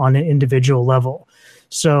on an individual level.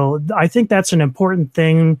 So I think that's an important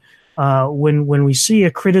thing. When we see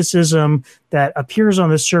a criticism that appears on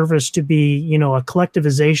the surface to be, a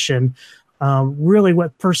collectivization, really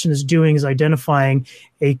what person is doing is identifying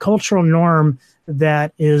a cultural norm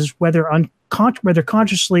that is whether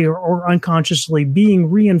consciously or unconsciously being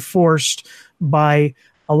reinforced by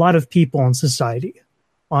a lot of people in society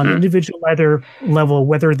on an individual level,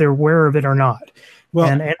 whether they're aware of it or not. Well,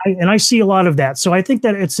 and I see a lot of that. So I think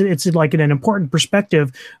that it's like an important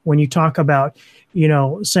perspective when you talk about,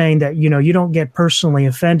 saying that, you don't get personally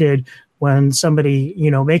offended when somebody,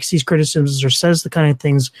 makes these criticisms or says the kind of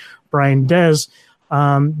things Brian does.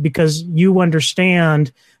 because you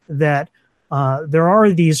understand that there are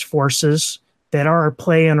these forces that are at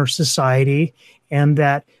play in our society, and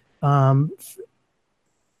that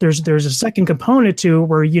there's a second component to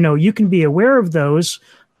where, you can be aware of those,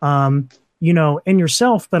 in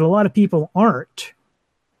yourself, but a lot of people aren't.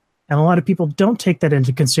 And a lot of people don't take that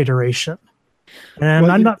into consideration. And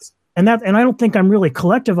I don't think I'm really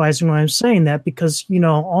collectivizing when I'm saying that, because,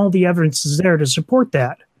 all the evidence is there to support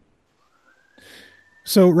that.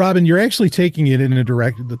 So, Robin, you're actually taking it in the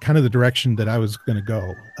direction that I was going to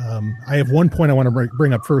go. I have one point I want to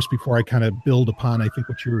bring up first before I kind of build upon, I think,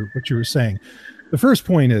 what you were saying. The first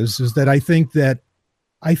point is that I think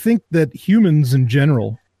that humans in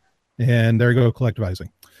general, and there you go, collectivizing,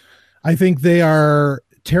 I think they are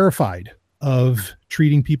terrified of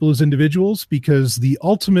treating people as individuals, because the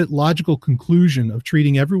ultimate logical conclusion of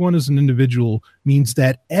treating everyone as an individual means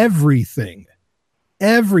that everything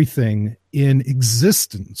in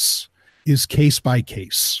existence is case by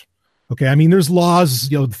case. Okay. I mean, there's laws,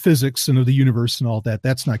 physics and of the universe and all that.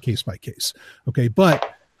 That's not case by case. Okay.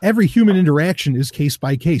 But every human interaction is case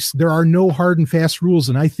by case. There are no hard and fast rules.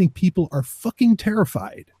 And I think people are fucking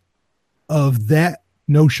terrified of that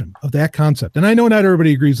notion, of that concept. And I know not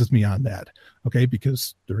everybody agrees with me on that, okay,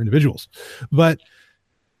 because they're individuals. But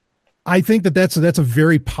I think that's a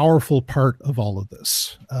very powerful part of all of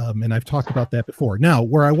this, and I've talked about that before. Now,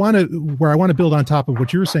 where I want to build on top of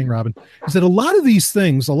what you were saying, Robin, is that a lot of these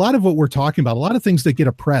things, a lot of what we're talking about, a lot of things that get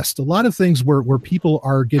oppressed, a lot of things where people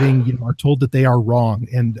are getting are told that they are wrong,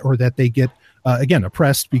 or that they get again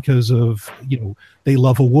oppressed because of they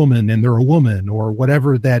love a woman and they're a woman or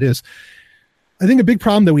whatever that is. I think a big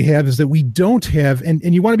problem that we have is that we don't have, and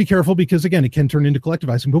you want to be careful, because again, it can turn into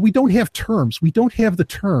collectivizing, but we don't have terms. We don't have the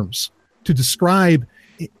terms to describe,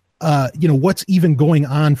 what's even going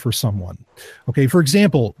on for someone. Okay. For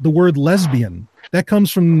example, the word lesbian, that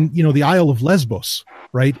comes from, the Isle of Lesbos,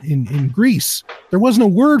 right? In Greece, there wasn't a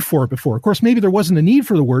word for it before. Of course, maybe there wasn't a need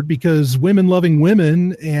for the word, because women loving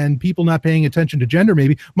women and people not paying attention to gender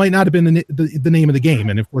maybe might not have been the name of the game.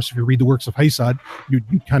 And of course, if you read the works of Hesiod, you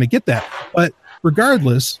kind of get that. But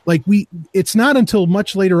regardless, it's not until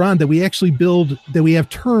much later on that we actually we have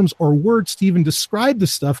terms or words to even describe the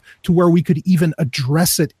stuff to where we could even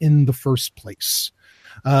address it in the first place.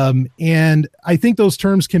 And I think those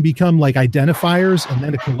terms can become like identifiers, and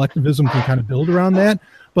then a collectivism can kind of build around that.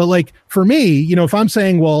 But for me, if I'm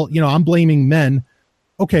saying, well, I'm blaming men,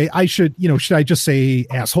 okay, I should I just say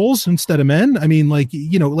assholes instead of men? I mean,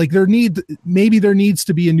 there needs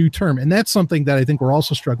to be a new term. And that's something that I think we're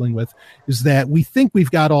also struggling with, is that we think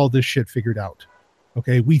we've got all this shit figured out.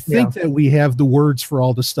 Okay. We think that we have the words for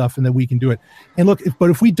all this stuff and that we can do it. And look,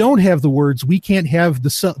 if we don't have the words, we can't have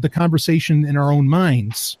the conversation in our own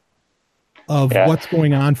minds of what's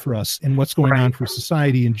going on for us and what's going on for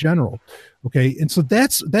society in general. Okay. And so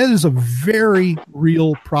that is a very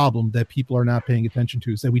real problem that people are not paying attention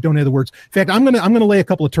to, is that we don't have the words. In fact, I'm going to lay a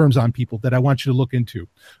couple of terms on people that I want you to look into.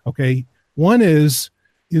 Okay. One is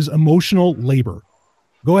emotional labor.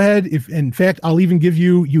 Go ahead. In fact, I'll even give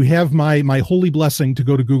you have my holy blessing to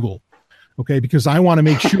go to Google. Okay. Because I want to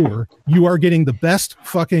make sure you are getting the best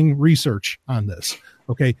fucking research on this.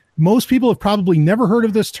 Okay. Most people have probably never heard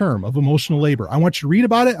of this term of emotional labor. I want you to read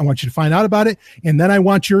about it. I want you to find out about it. And then I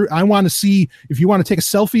want to see if you want to take a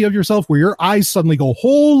selfie of yourself where your eyes suddenly go,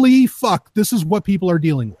 holy fuck, this is what people are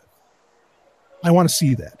dealing with. I want to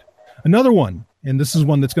see that. Another one, and this is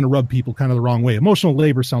one that's going to rub people kind of the wrong way. Emotional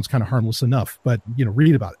labor sounds kind of harmless enough, but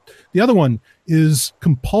read about it. The other one is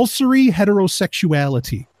compulsory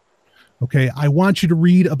heterosexuality. Okay. I want you to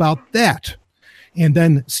read about that. And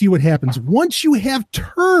then see what happens. Once you have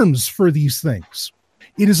terms for these things,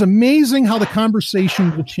 it is amazing how the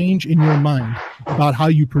conversation will change in your mind about how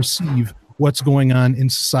you perceive what's going on in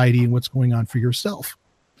society and what's going on for yourself.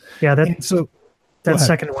 Yeah, that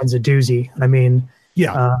second one's a doozy. I mean,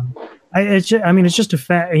 it's just a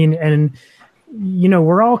fact. And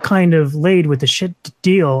we're all kind of laid with the shit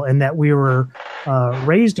deal, in that we were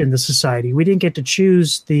raised in the society. We didn't get to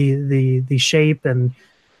choose the shape and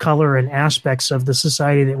color and aspects of the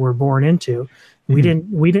society that we're born into.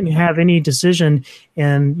 Mm-hmm. We didn't have any decision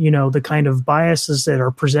in, the kind of biases that are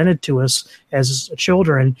presented to us as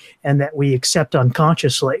children and that we accept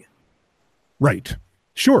unconsciously. Right.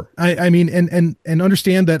 Sure. I mean, and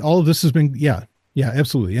understand that all of this has been, yeah,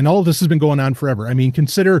 absolutely. And all of this has been going on forever. I mean,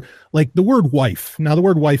 consider the word wife. Now, the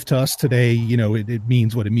word wife to us today, it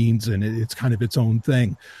means what it means, and it's kind of its own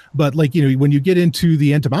thing. But when you get into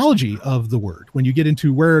the etymology of the word, when you get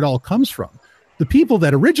into where it all comes from, the people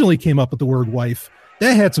that originally came up with the word wife,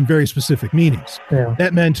 that had some very specific meanings. Yeah.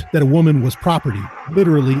 That meant that a woman was property.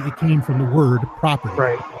 Literally, it came from the word property.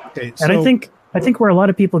 Right. Okay, And I think where a lot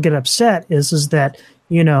of people get upset is that,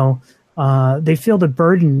 they feel the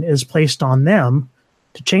burden is placed on them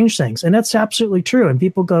to change things. And that's absolutely true. And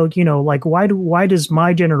people go, like, why does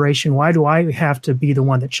my generation, why do I have to be the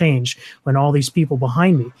one that changed when all these people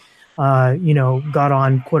behind me, got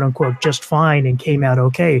on, quote unquote, just fine and came out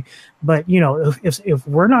okay. But, if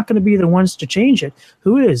we're not going to be the ones to change it,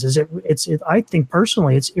 who is? I think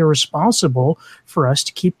personally, it's irresponsible for us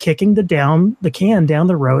to keep kicking the can down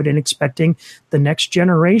the road and expecting the next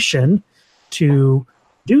generation to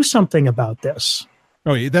do something about this.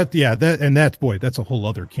 Oh, that's a whole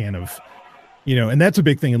other can of, and that's a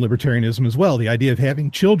big thing in libertarianism as well. The idea of having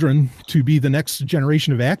children to be the next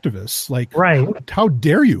generation of activists. Like, right. How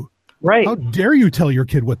dare you? Right. How dare you tell your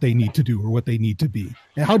kid what they need to do or what they need to be?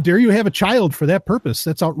 And how dare you have a child for that purpose?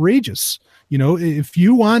 That's outrageous. If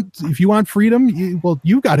you want freedom,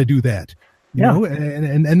 you got to do that. You know,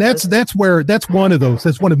 and that's one of those.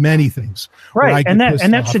 That's one of many things. Right. And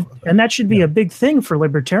that should be a big thing for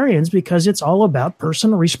libertarians, because it's all about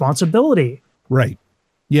personal responsibility. Right.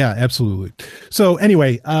 Yeah, absolutely. So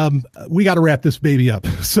anyway, we got to wrap this baby up.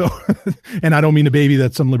 So, and I don't mean a baby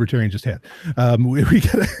that some libertarian just had. We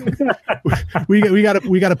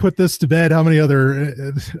got to put this to bed. How many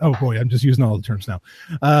other? Oh boy, I'm just using all the terms now.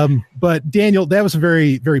 But Daniel, that was a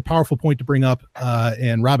very, very powerful point to bring up.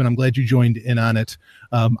 And Robin, I'm glad you joined in on it.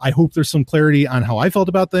 I hope there's some clarity on how I felt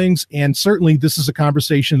about things, and certainly this is a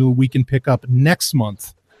conversation that we can pick up next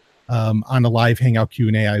month. On a live Hangout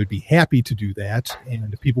Q&A, I would be happy to do that.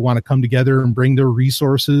 And if people want to come together and bring their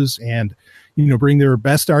resources and, bring their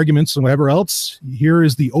best arguments and whatever else, here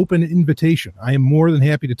is the open invitation. I am more than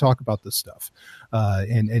happy to talk about this stuff.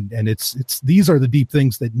 And it's these are the deep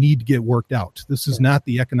things that need to get worked out. This is not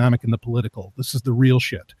the economic and the political. This is the real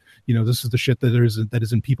shit. This is the shit that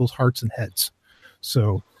is in people's hearts and heads.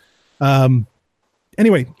 So,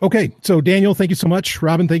 anyway, okay. So Daniel, thank you so much.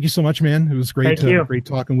 Robin, thank you so much, man. It was great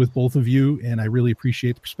talking with both of you, and I really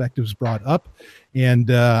appreciate the perspectives brought up. And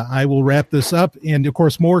I will wrap this up. And of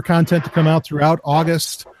course, more content to come out throughout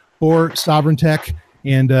August for Sovereign Tech.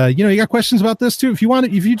 And you got questions about this too. If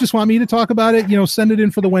you just want me to talk about it, send it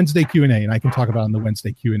in for the Wednesday Q&A, and I can talk about it on the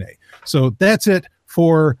Wednesday Q&A. So that's it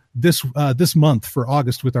for this month for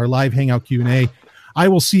August with our live Hangout Q&A. I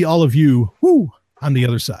will see all of you on the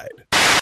other side.